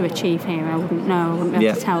you want to achieve here, I wouldn't know. I wouldn't be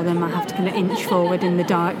able to tell them. I have to kind of inch forward in the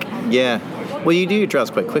dark. Yeah. Well, you do your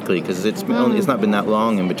drafts quite quickly because it's not been that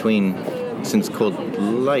long in between since Cold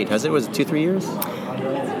Light, has it? Was it 2-3 years?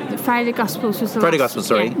 Friday Gospels was the Friday last... Gospels,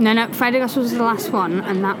 sorry. Yeah. No, Friday Gospels was the last one,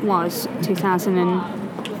 and that was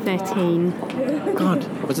 2013. God,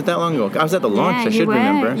 was it that long ago? I was at the launch, I should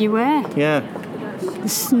remember. You were. Yeah. The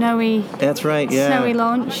snowy... That's right, yeah. Snowy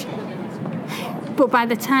launch. But by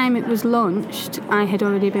the time it was launched, I had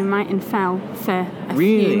already been writing Fell for a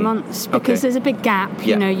few months because there's a big gap.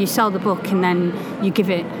 You sell the book and then you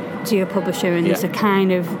give it to your publisher, and there's a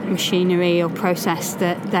kind of machinery or process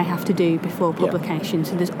that they have to do before publication.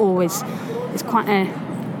 So there's always it's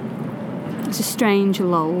a strange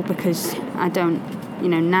lull because I don't.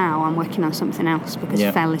 Now I'm working on something else because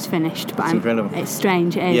Fell is finished. But incredible. It's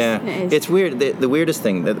strange. It is. Yeah, it is. It's weird. The weirdest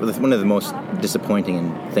thing, one of the most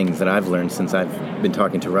disappointing things that I've learned since I've been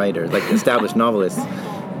talking to writers, like established novelists,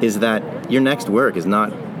 is that your next work is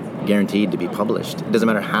not guaranteed to be published. It doesn't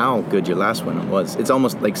matter how good your last one was. It's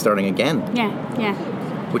almost like starting again. Yeah.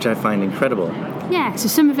 Which I find incredible. Yeah. So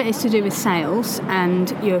some of it is to do with sales,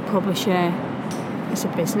 and your publisher. It's a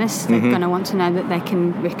business. They're going to want to know that they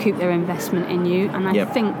can recoup their investment in you. And I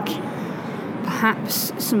think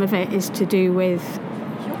perhaps some of it is to do with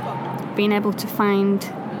being able to find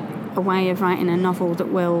a way of writing a novel that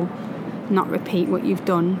will not repeat what you've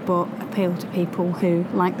done but appeal to people who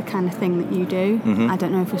like the kind of thing that you do. I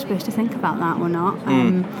don't know if we're supposed to think about that or not,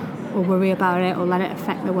 or worry about it or let it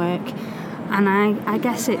affect the work. And I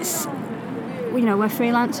guess it's, we're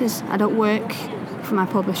freelancers. I don't work for my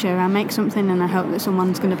publisher. I make something and I hope that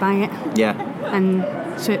someone's going to buy it. Yeah. And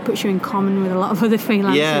so it puts you in common with a lot of other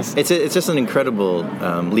freelancers. Yeah, it's just an incredible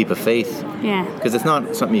leap of faith. Yeah. Because it's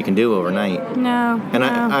not something you can do overnight. No. And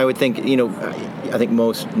I would think, I think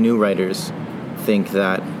most new writers think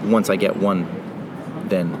that once I get one,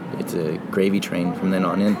 then it's a gravy train from then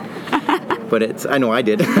on in. But I know I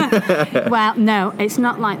did. Well, no, it's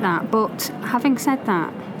not like that. But having said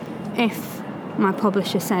that, if my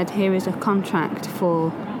publisher said, here is a contract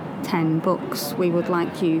for 10 books, we would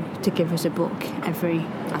like you to give us a book every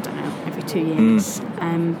 2 years.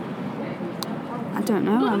 I don't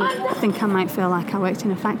know. I think I might feel like I worked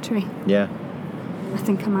in a factory. Yeah. I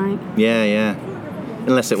think I might. Yeah.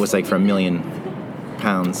 Unless it was like for £1 million.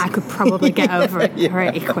 I could probably get over it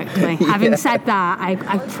pretty quickly. Having said that,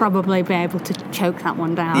 I'd probably be able to choke that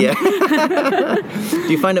one down. Yeah. Do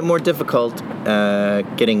you find it more difficult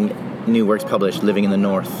getting new works published living in the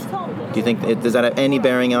north? Do you think does that have any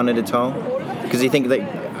bearing on it at all? Because you think that,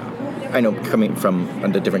 I know coming from a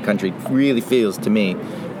different country really feels to me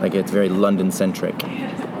like it's very London centric.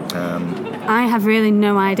 I have really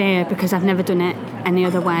no idea because I've never done it any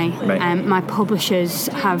other way. Right. My publishers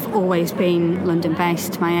have always been London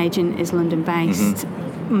based. My agent is London based.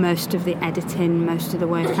 Most of the editing, most of the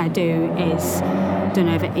work I do is done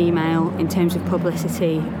over email. In terms of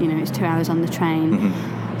publicity, it's 2 hours on the train.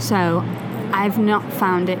 So I've not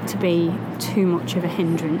found it to be too much of a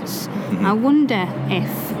hindrance. I wonder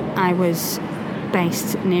if I was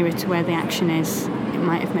based nearer to where the action is, it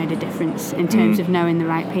might have made a difference in terms of knowing the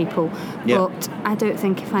right people. But I don't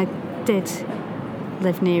think if I did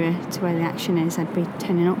live nearer to where the action is, I'd be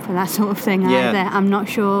turning up for that sort of thing either. I'm not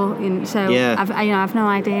sure. I've no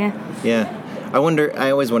idea. Yeah. I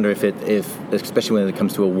always wonder if especially when it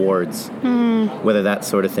comes to awards, whether that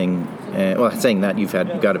sort of thing. Saying that you've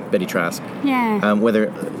got a Betty Trask. Yeah.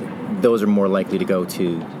 Whether those are more likely to go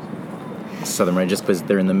to Southern Writers just because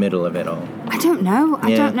they're in the middle of it all. I don't know.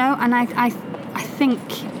 I don't know, and I think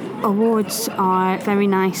awards are very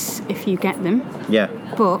nice if you get them. Yeah.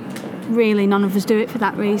 But really, none of us do it for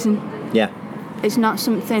that reason. Yeah. It's not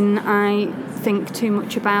something I think too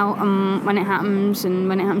much about. When it happens, and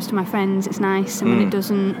when it happens to my friends, it's nice. And when it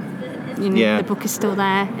doesn't, the book is still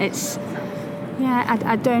there. It's Yeah,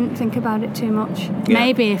 I don't think about it too much. Yeah.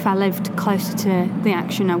 Maybe if I lived closer to the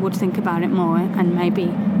action, I would think about it more, and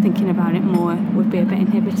maybe thinking about it more would be a bit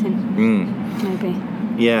inhibiting. Maybe.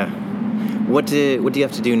 Yeah. What do you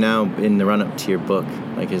have to do now in the run-up to your book?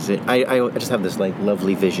 Like, is it... I just have this, like,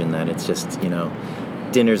 lovely vision that it's just, you know,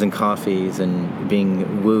 dinners and coffees and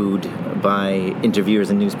being wooed by interviewers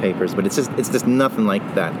and newspapers, but it's just nothing like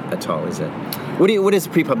that at all, is it? What is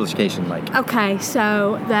pre-publication like? Okay,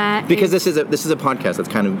 so because this is a podcast that's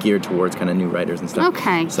kind of geared towards kind of new writers and stuff.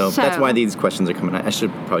 Okay, so that's why these questions are coming. I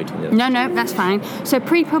should probably tell you that. No, that's fine. So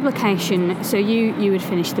pre-publication, so you would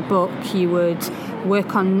finish the book, you would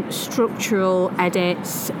work on structural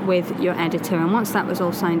edits with your editor, and once that was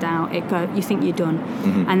all signed out, you think you're done,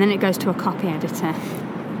 and then it goes to a copy editor,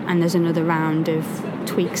 and there's another round of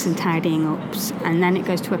tweaks and tidying ups, and then it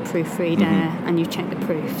goes to a proofreader, and you check the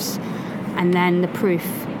proofs, and then the proof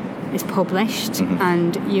is published,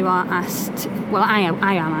 and you are asked, well, I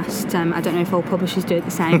am asked, I don't know if all publishers do it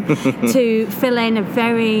the same, to fill in a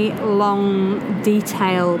very long,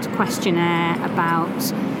 detailed questionnaire about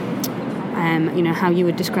how you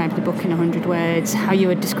would describe the book in 100 words, how you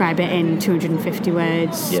would describe it in 250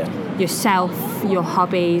 words, yourself, your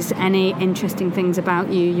hobbies, any interesting things about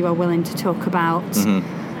you are willing to talk about,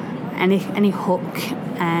 any hook,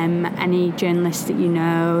 any journalists that you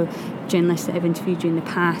know, journalists that have interviewed you in the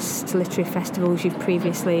past, literary festivals you've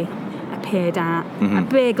previously appeared at, a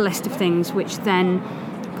big list of things which then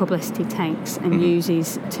publicity takes and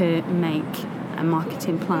uses to make a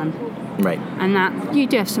marketing plan. Right. And that you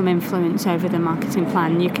do have some influence over the marketing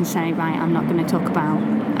plan. You can say, right, I'm not going to talk about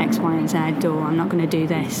X, Y, and Z, or I'm not going to do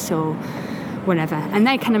this, or whatever. And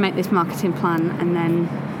they kind of make this marketing plan and then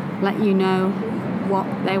let you know what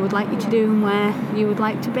they would like you to do and where you would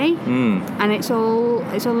like to be. And it's all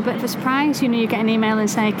a bit of a surprise. You get an email and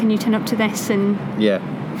say, can you turn up to this? And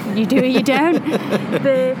you do or you don't.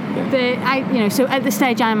 So at the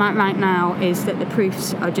stage I'm at right now is that the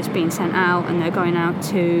proofs are just being sent out, and they're going out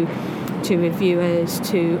to reviewers,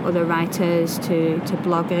 to other writers, to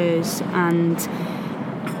bloggers, and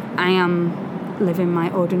I am living my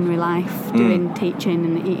ordinary life, doing teaching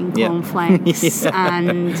and eating cornflakes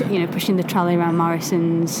and pushing the trolley around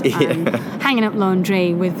Morrison's and hanging up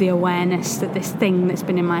laundry with the awareness that this thing that's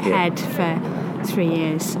been in my head for 3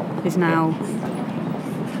 years is now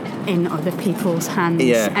in other people's hands,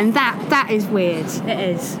 and that is weird. It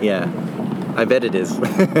is. I bet it is.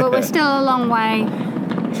 But we're still a long way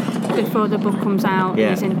before the book comes out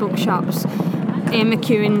and is in bookshops. Ian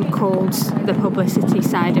McEwan called the publicity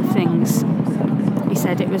side of things, he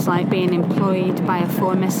said it was like being employed by a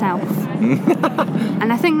former self.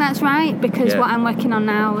 And I think that's right, because what I'm working on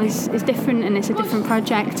now is different, and it's a different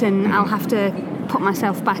project, and I'll have to put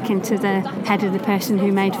myself back into the head of the person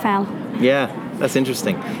who made Fell. That's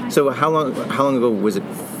interesting. So how long ago was it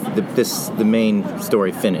the main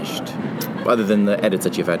story finished, other than the edits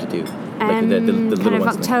that you've had to do? Like the little kind of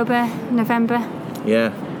ones October, November.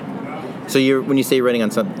 So when you say you're writing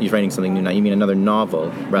something new now, you mean another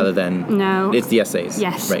novel rather than... No. It's the essays.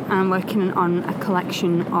 Yes. Right. I'm working on a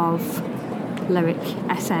collection of lyric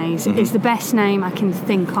essays. It's the best name I can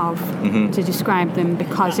think of to describe them,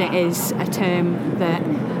 because it is a term that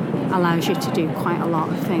allows you to do quite a lot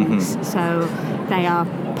of things. So they are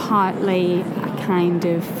partly a kind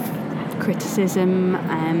of criticism,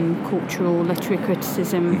 cultural literary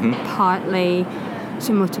criticism, partly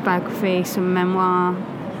some autobiography, some memoir,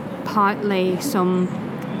 partly some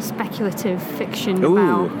speculative fiction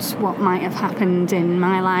about what might have happened in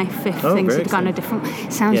my life if things had gone a different...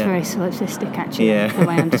 Sounds very solipsistic, actually, the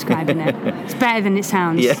way I'm describing it. It's better than it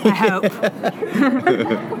sounds, I hope.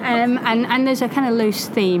 And there's a kind of loose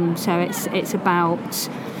theme, so it's about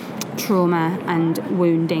trauma and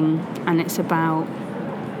wounding, and it's about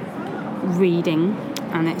reading,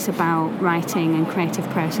 and it's about writing and creative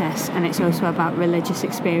process, and it's also about religious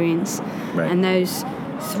experience. And those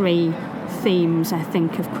three themes, I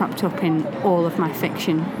think, have cropped up in all of my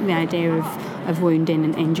fiction. The idea of wounding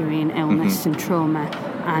and injury and illness and trauma,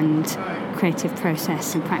 and creative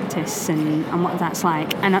process and practice, and what that's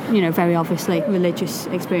like. And, very obviously religious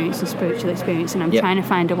experience and spiritual experience. And I'm trying to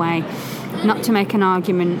find a way not to make an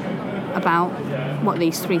argument about what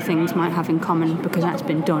these three things might have in common, because that's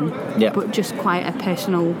been done, but just quite a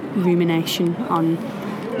personal rumination on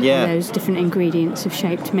how those different ingredients have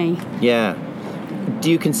shaped me. Do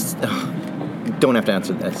you don't have to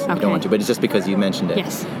answer this if you don't want to, but it's just because you mentioned it.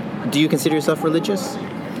 Yes. Do you consider yourself religious?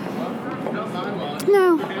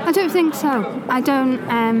 No, I don't think so. I don't.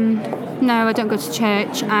 No, I don't go to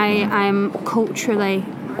church. I am culturally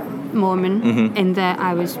Mormon in that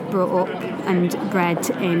I was brought up and bred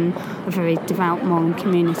in a very devout Mormon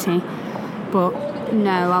community. But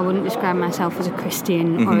no, I wouldn't describe myself as a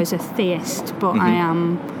Christian or as a theist, but I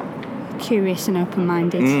am curious and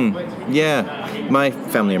open-minded. Yeah, my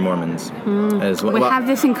family are Mormons as well. We have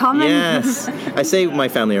this in common. Yes. I say my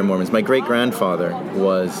family are Mormons. My great-grandfather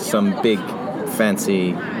was some big,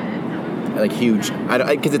 fancy, like huge,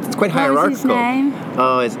 because it's quite hierarchical. What was his name?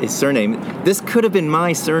 Oh, his surname. This could have been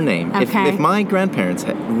my surname. Okay. If my grandparents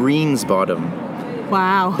had Reamsbottom,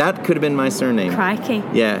 Wow. that could have been my surname. Crikey.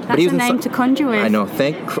 Yeah. That's but he was a name to conjure with. I know.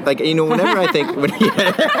 Whenever I think...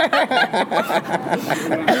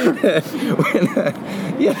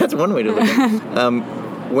 yeah, that's one way to look at it.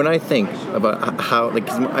 When I think about how...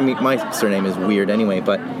 my surname is weird anyway,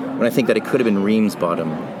 but when I think that it could have been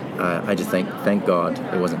Reamsbottom, I just think, thank God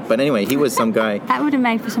it wasn't. But anyway, he was some guy... That would have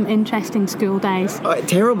made for some interesting school days.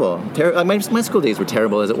 Terrible. My school days were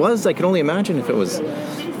terrible as it was. I can only imagine if it was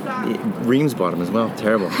Reamsbottom as well.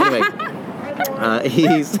 Terrible. Anyway,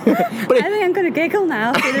 he's... I think I'm going to giggle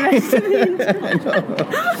now for the rest of the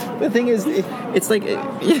interview. The thing is, it's like,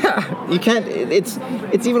 you can't...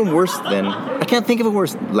 It's even worse than... I can't think of a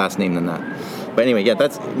worse last name than that. But anyway, yeah,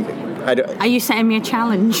 that's... Are you setting me a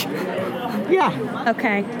challenge? Yeah.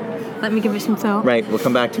 Okay. Let me give it some thought. Right, we'll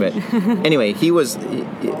come back to it. Anyway, he was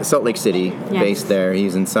Salt Lake City, based there.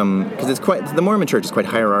 He's in some... Because the Mormon Church is quite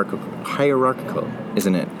hierarchical,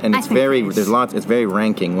 isn't it? And it's it's very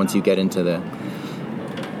ranking once you get into the...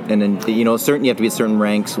 And then, you have to be at certain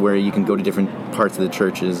ranks where you can go to different parts of the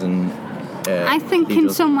churches and... I think in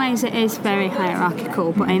some ways it is very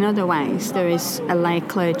hierarchical, but in other ways there is a lay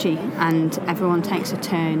clergy and everyone takes a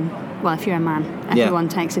turn. Well, if you're a man, everyone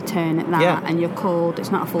takes a turn at that, and you're called. It's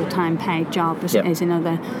not a full-time paid job as it is in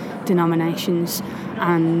other denominations,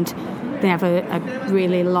 and they have a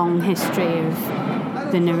really long history of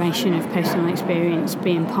the narration of personal experience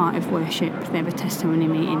being part of worship. They have a testimony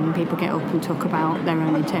meeting, people get up and talk about their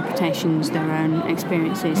own interpretations, their own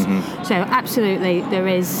experiences. So absolutely there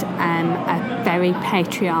is a very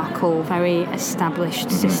patriarchal, very established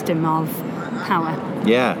system of power.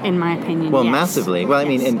 Yeah. In my opinion. Well, massively. Well, I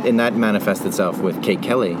mean, and that manifests itself with Kate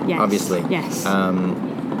Kelly, obviously. Yes.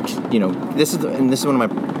 This is one of my...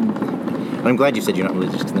 And I'm glad you said you're not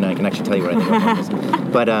religious, because then I can actually tell you what I think about this.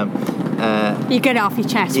 But... you get it off your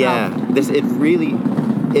chest, Rob.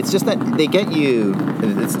 It's just that they get you,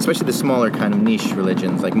 especially the smaller kind of niche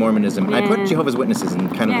religions like Mormonism. I put Jehovah's Witnesses in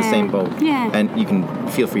kind of the same boat, and you can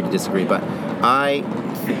feel free to disagree. But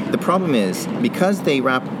the problem is, because they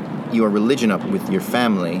wrap your religion up with your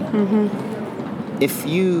family,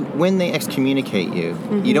 when they excommunicate you,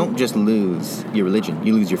 you don't just lose your religion,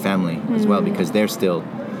 you lose your family as well, because they're still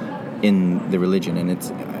in the religion, and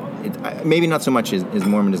it's maybe not so much as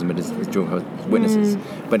Mormonism, but as Jehovah's Witnesses.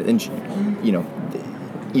 But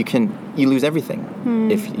you lose everything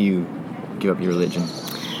if you give up your religion,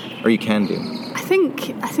 or you can do. I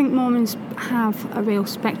think Mormons have a real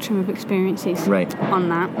spectrum of experiences on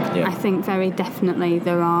that. Yeah. I think very definitely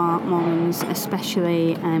there are Mormons,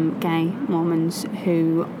 especially gay Mormons,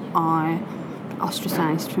 who are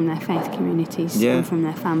ostracised from their faith communities and from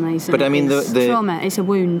their families. But I mean, the trauma is a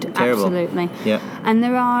wound, terrible. Absolutely. Yeah. And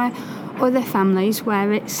there are other families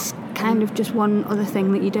where it's kind of just one other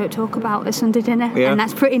thing that you don't talk about at Sunday dinner, and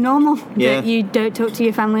that's pretty normal. That you don't talk to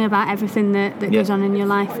your family about everything that goes on in your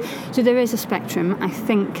life. So there is a spectrum. I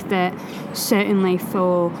think that certainly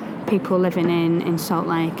for people living in Salt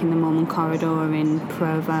Lake, in the Mormon Corridor, in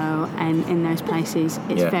Provo, and in those places,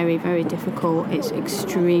 it's very, very difficult. It's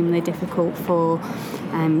extremely difficult for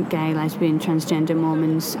gay, lesbian, transgender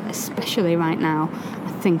Mormons, especially right now.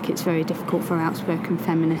 I think it's very difficult for outspoken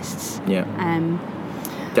feminists.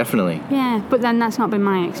 Definitely. Yeah, but then that's not been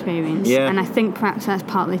my experience. Yeah. And I think perhaps that's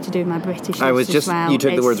partly to do with my Britishness as well. You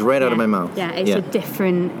took the words right out of my mouth. Yeah, it's a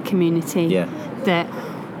different community that...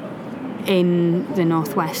 In the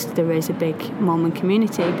Northwest, there is a big Mormon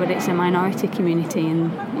community, but it's a minority community,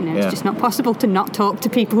 and it's just not possible to not talk to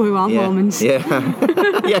people who aren't Mormons. Yeah,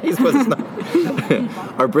 I suppose it's not.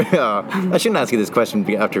 I shouldn't ask you this question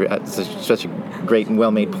after such a great and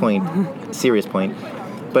well-made point, serious point.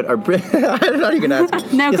 But I'm not even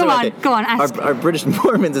asking. No, go on, ask. Are British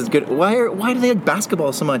Mormons as good? Why do they like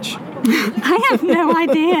basketball so much? I have no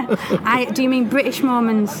idea. Do you mean British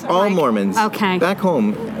Mormons? All Mormons. Okay. Back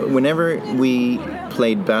home, whenever we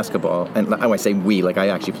played basketball, and I say we, like I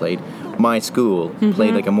actually played, my school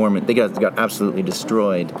played like a Mormon. They got absolutely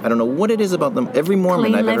destroyed. I don't know what it is about them. Every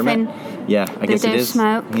Mormon I've ever met. Yeah, I guess it is. They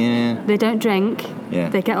don't smoke. Yeah. They don't drink. Yeah.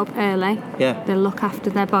 They get up early. Yeah. They look after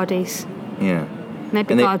their bodies. Yeah.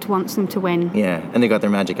 Maybe God wants them to win. Yeah, and they got their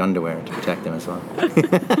magic underwear to protect them as well.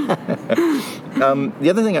 The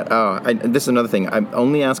other thing, this is another thing. I'm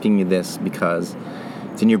only asking you this because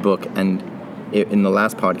it's in your book, and in the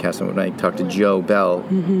last podcast when I talked to Joe Bell,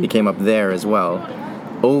 it came up there as well.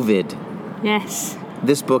 Ovid. Yes.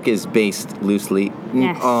 This book is based loosely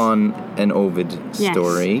on an Ovid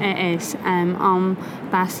story. Yes, it is. On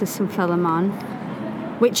Baucis and Philemon.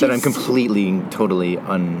 That I'm completely, totally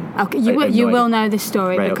Okay, you will know this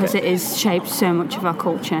story because it has shaped so much of our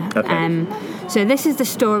culture. Okay. So this is the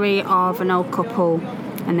story of an old couple,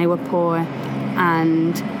 and they were poor,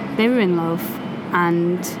 and they were in love,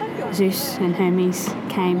 and Zeus and Hermes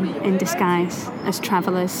came in disguise as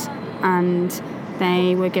travellers, and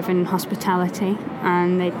they were given hospitality,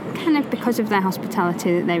 and they kind of, because of their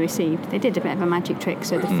hospitality that they received, they did a bit of a magic trick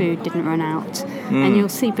so the food didn't run out. And you'll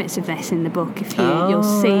see bits of this in the book. If you'll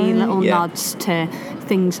see little nods to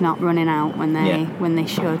things not running out when they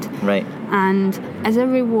should. Right. And as a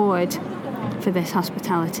reward for this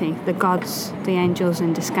hospitality, the gods, the angels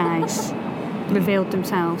in disguise, revealed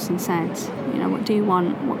themselves and said, what do you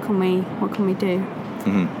want? What can we do?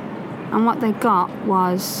 Mm-hmm. And what they got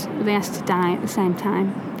was they asked to die at the same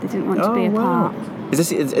time. They didn't want to be apart. Is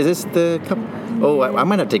this the couple? Oh, I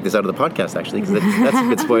might have to take this out of the podcast actually, because that's a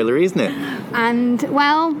bit spoilery, isn't it? And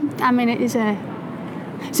well, I mean, it is a.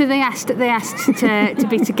 So they asked to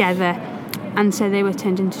be together, and so they were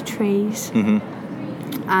turned into trees,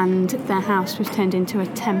 and their house was turned into a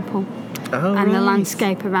temple, and the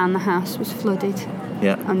landscape around the house was flooded.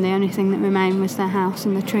 Yeah. And the only thing that remained was their house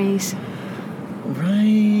and the trees.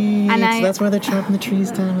 Right. So that's why they're chopping the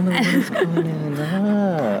trees down and the water's coming in.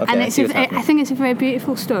 Okay, and I think it's a very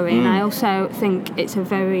beautiful story, and I also think it's a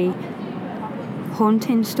very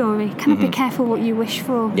haunting story. Kind of be careful what you wish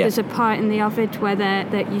for. Yeah. There's a part in the Ovid where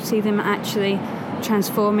that you see them actually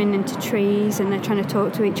transforming into trees, and they're trying to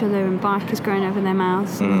talk to each other, and bark is growing over their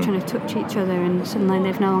mouths, and they're trying to touch each other, and suddenly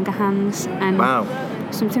they've no longer hands. And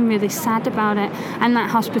something really sad about it. And that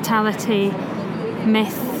hospitality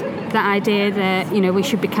myth, that idea that we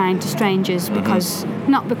should be kind to strangers because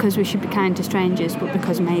not because we should be kind to strangers, but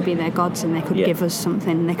because maybe they're gods and they could give us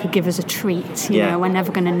something, they could give us a treat. We're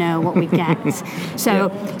never going to know what we get. So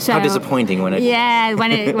how disappointing when it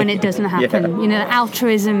when it doesn't happen.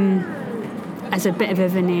 Altruism as a bit of a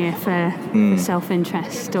veneer for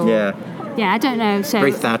self-interest or I don't know. So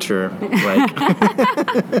very Thatcher like.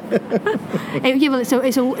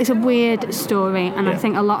 It's a weird story, and I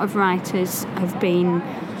think a lot of writers have been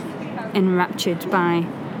enraptured by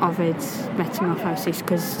Ovid's Metamorphoses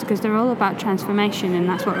because they're all about transformation, and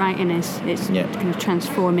that's what writing is. It's kind of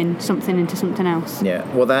transforming something into something else. Yeah,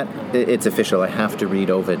 well, it's official. I have to read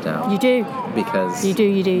Ovid now. You do. Because you do.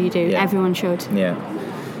 Yeah. Everyone should. Yeah.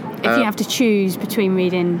 If you have to choose between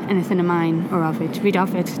reading anything of mine or Ovid, read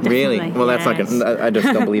Ovid. Definitely. Really? Well, that's not good. I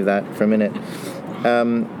just don't believe that for a minute.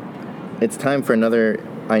 It's time for another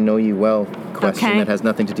I Know You Well question that has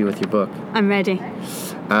nothing to do with your book. I'm ready.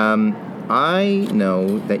 I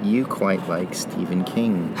know that you quite like Stephen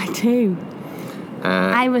King. I do.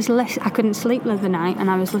 I couldn't sleep the other night, and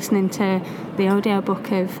I was listening to the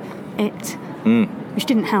audiobook of It, which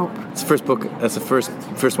didn't help. It's the first book. That's the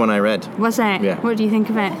first one I read. Was it? Yeah. What do you think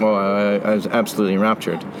of it? Well, I was absolutely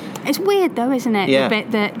enraptured. It's weird, though, isn't it? Yeah. The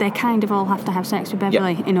bit that they kind of all have to have sex with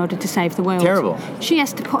Beverly in order to save the world. Terrible. She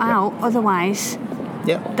has to put out, otherwise.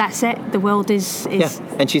 Yeah. That's it. The world is. Yeah.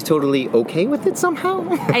 And she's totally okay with it somehow.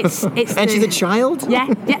 It's and she's a child. Yeah.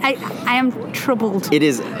 I am troubled. It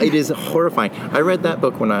is horrifying. I read that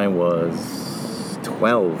book when I was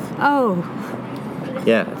 12. Oh.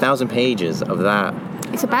 Yeah, 1,000 pages of that.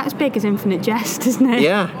 It's about as big as Infinite Jest, isn't it?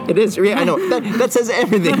 Yeah, it is. Yeah, I know. That says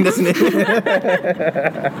everything, doesn't it?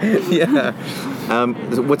 Yeah.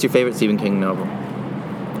 What's your favorite Stephen King novel?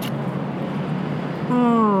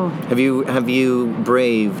 Oh. Have you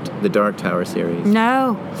braved the Dark Tower series?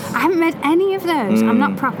 No, I haven't read any of those. I'm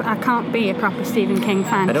not proper. I can't be a proper Stephen King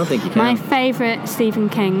fan. I don't think you can. My favourite Stephen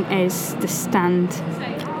King is The Stand.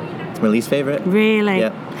 It's my least favourite. Really?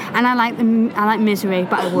 Yeah. And I like Misery,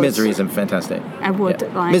 but I would. Misery is fantastic. I would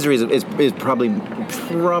like. Misery is probably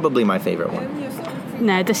my favourite one.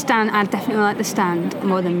 No, The Stand. I definitely like The Stand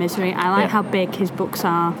more than Misery. I like how big his books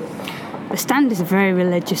are. The Stand is a very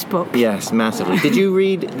religious book. Yes, massively. Did you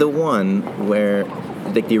read the one where,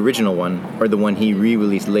 like the original one, or the one he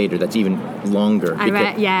re-released later that's even longer? You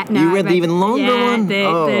read the even longer one? The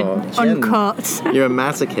uncut. You're a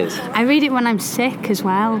masochist. I read it when I'm sick as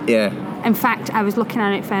well. Yeah. In fact, I was looking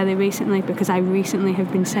at it fairly recently because I recently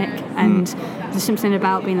have been sick, and there's something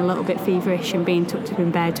about being a little bit feverish and being tucked up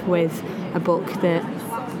in bed with a book that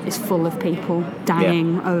is full of people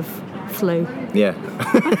dying of flu. Yeah.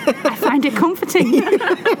 I find it comforting.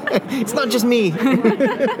 It's not just me.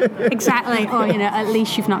 Exactly. Or, at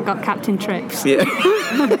least you've not got Captain Trips. Yeah.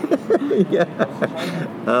 Yeah.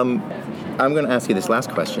 I'm going to ask you this last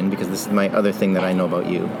question because this is my other thing that I know about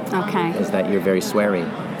you. Okay. Is that you're very sweary.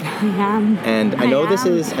 I am. And I know this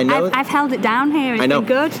is... I've held it down here. It's been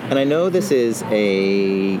good. And I know this is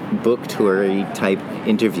a book tour type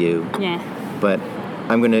interview. Yeah. But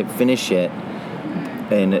I'm going to finish it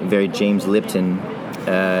in a very James Lipton...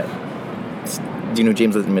 do you know who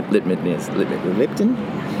James Lipton is? Lipton?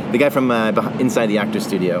 The guy from inside the Actors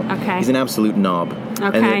Studio. Okay. He's an absolute knob.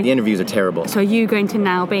 Okay. And the interviews are terrible. So are you going to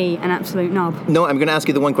now be an absolute knob? No, I'm going to ask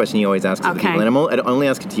you the one question you always ask to the people. And I only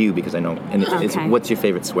ask it to you because I know. And it's what's your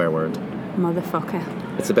favorite swear word?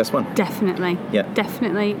 Motherfucker. It's the best one. Definitely. Yeah.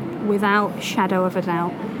 Definitely, without shadow of a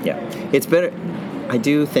doubt. Yeah. It's better... I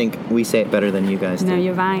do think we say it better than you guys do. No,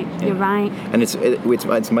 you're right. Yeah. You're right. And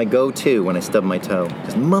it's my go-to when I stub my toe.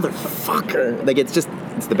 Just motherfucker. Like it's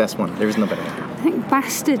the best one. There is no better one. I think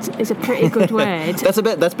bastard is a pretty good word.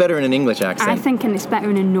 That's better in an English accent. I think, and it's better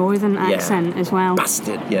in a northern accent as well.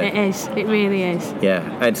 Bastard. Yeah. It is. It really is.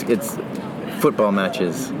 Yeah. It's football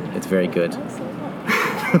matches. It's very good.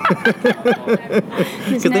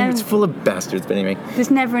 Because it's full of bastards, but anyway. There's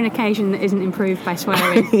never an occasion that isn't improved by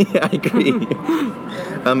swearing. Yeah, I agree.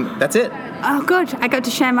 That's it. Oh, good. I got to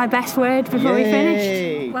share my best word before we Yay.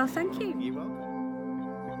 finished. Well, thank you. You're welcome.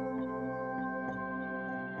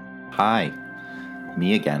 Hi,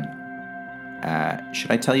 me again.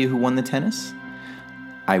 Should I tell you who won the tennis?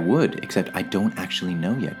 I would, except I don't actually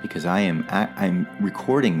know yet because I'm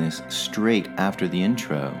recording this straight after the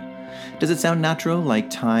intro. Does it sound natural, like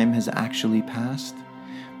time has actually passed?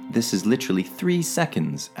 This is literally 3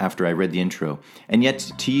 seconds after I read the intro, and yet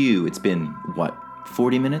to you it's been,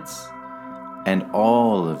 40 minutes? And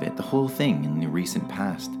all of it, the whole thing in the recent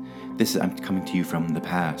past. I'm coming to you from the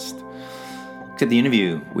past. Except the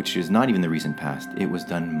interview, which is not even the recent past, it was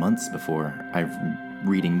done months before I'm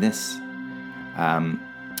reading this.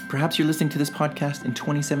 Perhaps you're listening to this podcast in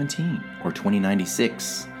 2017 or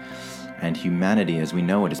 2096. And humanity as we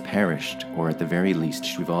know it has perished, or at the very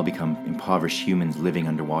least, we've all become impoverished humans living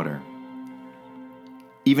underwater.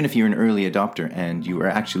 Even if you're an early adopter and you are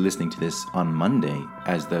actually listening to this on Monday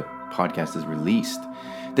as the podcast is released,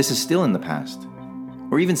 this is still in the past.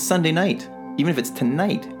 Or even Sunday night, even if it's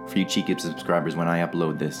tonight for you cheeky subscribers when I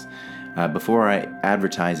upload this, before I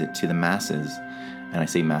advertise it to the masses, and I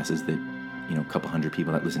say masses, that, a couple hundred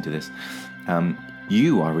people that listen to this,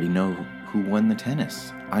 you already know who won the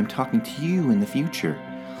tennis. I'm talking to you in the future.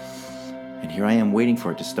 And here I am waiting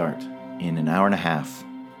for it to start in an hour and a half.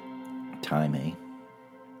 Time, eh?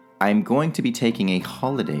 I'm going to be taking a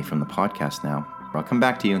holiday from the podcast now. I'll come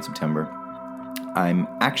back to you in September. I'm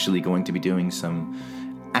actually going to be doing some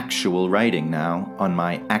actual writing now on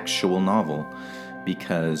my actual novel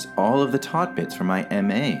because all of the taught bits for my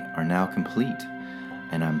MA are now complete.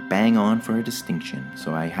 And I'm bang on for a distinction.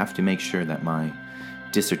 So I have to make sure that my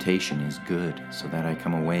dissertation is good so that I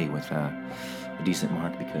come away with a decent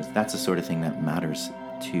mark, because that's the sort of thing that matters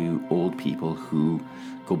to old people who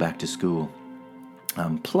go back to school.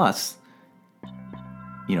 Plus,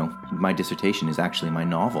 my dissertation is actually my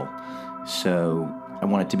novel, so I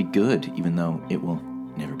want it to be good, even though it will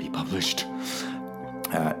never be published.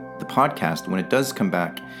 The podcast, when it does come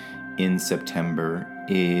back in September,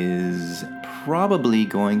 is probably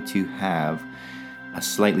going to have a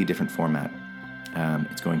slightly different format.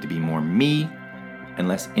 It's going to be more me and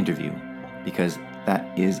less interview, because that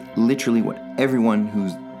is literally what everyone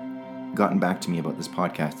who's gotten back to me about this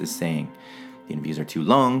podcast is saying. The interviews are too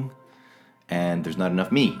long and there's not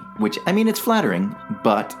enough me, which, it's flattering,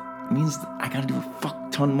 but it means I gotta do a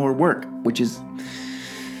fuck ton more work, which is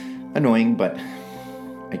annoying, but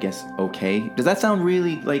I guess okay. Does that sound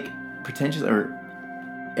really pretentious or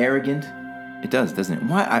arrogant? It does, doesn't it?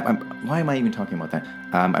 Why am I even talking about that?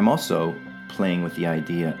 I'm also playing with the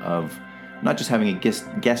idea of not just having a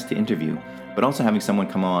guest to interview, but also having someone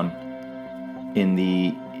come on in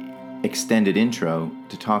the extended intro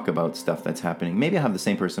to talk about stuff that's happening. Maybe I'll have the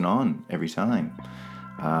same person on every time.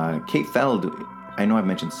 Kate Feld, I know I've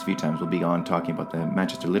mentioned this a few times, will be on talking about the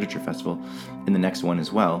Manchester Literature Festival in the next one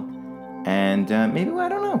as well. And maybe, I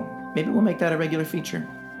don't know, maybe we'll make that a regular feature.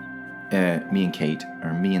 Me and Kate,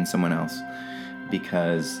 or me and someone else,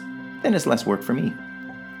 because then it's less work for me.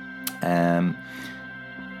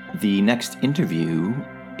 The next interview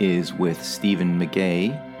is with Stephen McGay.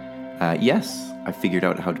 Yes, I figured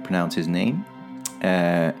out how to pronounce his name,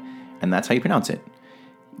 and that's how you pronounce it.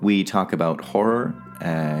 We talk about horror.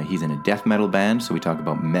 He's in a death metal band, so we talk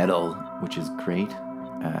about metal, which is great,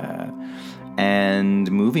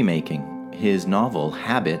 and movie making. His novel,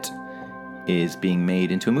 Habit, is being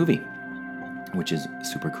made into a movie, which is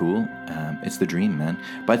super cool. It's the dream, man.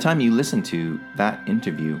 By the time you listen to that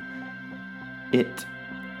interview, it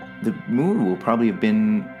the movie will probably have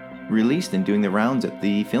been released and doing the rounds at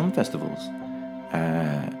the film festivals.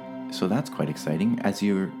 So that's quite exciting as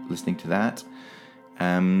you're listening to that.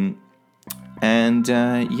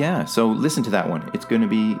 So listen to that one. It's going to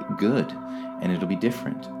be good, and it'll be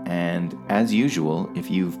different. And as usual, if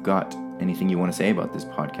you've got anything you want to say about this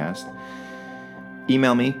podcast,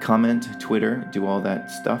 email me, comment, Twitter, do all that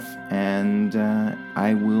stuff, and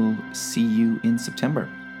I will see you in September.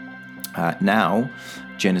 Now,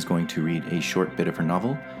 Jen is going to read a short bit of her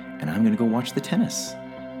novel, and I'm going to go watch the tennis.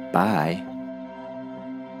 Bye.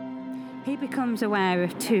 He becomes aware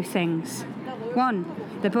of two things. One,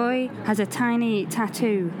 the boy has a tiny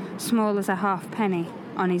tattoo, small as a halfpenny,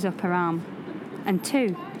 on his upper arm. And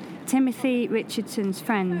two, Timothy Richardson's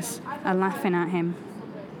friends are laughing at him.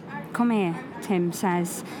 "Come here," Tim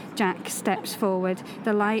says. Jack steps forward.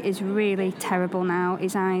 The light is really terrible now,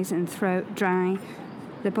 his eyes and throat dry.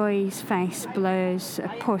 The boy's face blurs, a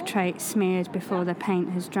portrait smeared before the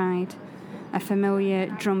paint has dried. A familiar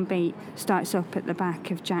drumbeat starts up at the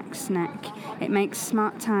back of Jack's neck. It makes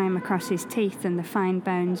smart time across his teeth and the fine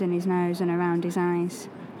bones in his nose and around his eyes.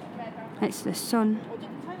 "It's the sun,"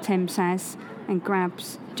 Tim says, and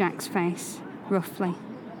grabs Jack's face, roughly.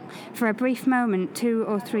 For a brief moment, 2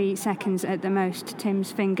 or 3 seconds at the most,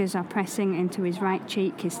 Tim's fingers are pressing into his right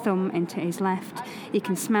cheek, his thumb into his left. He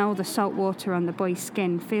can smell the salt water on the boy's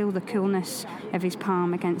skin, feel the coolness of his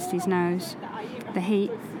palm against his nose. The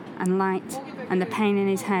heat and light and the pain in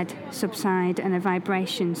his head subside, and a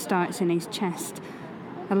vibration starts in his chest.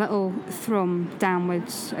 A little thrum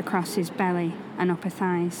downwards across his belly and upper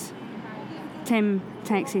thighs. Tim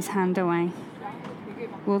takes his hand away.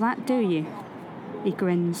 "Will that do you?" He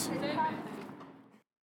grins.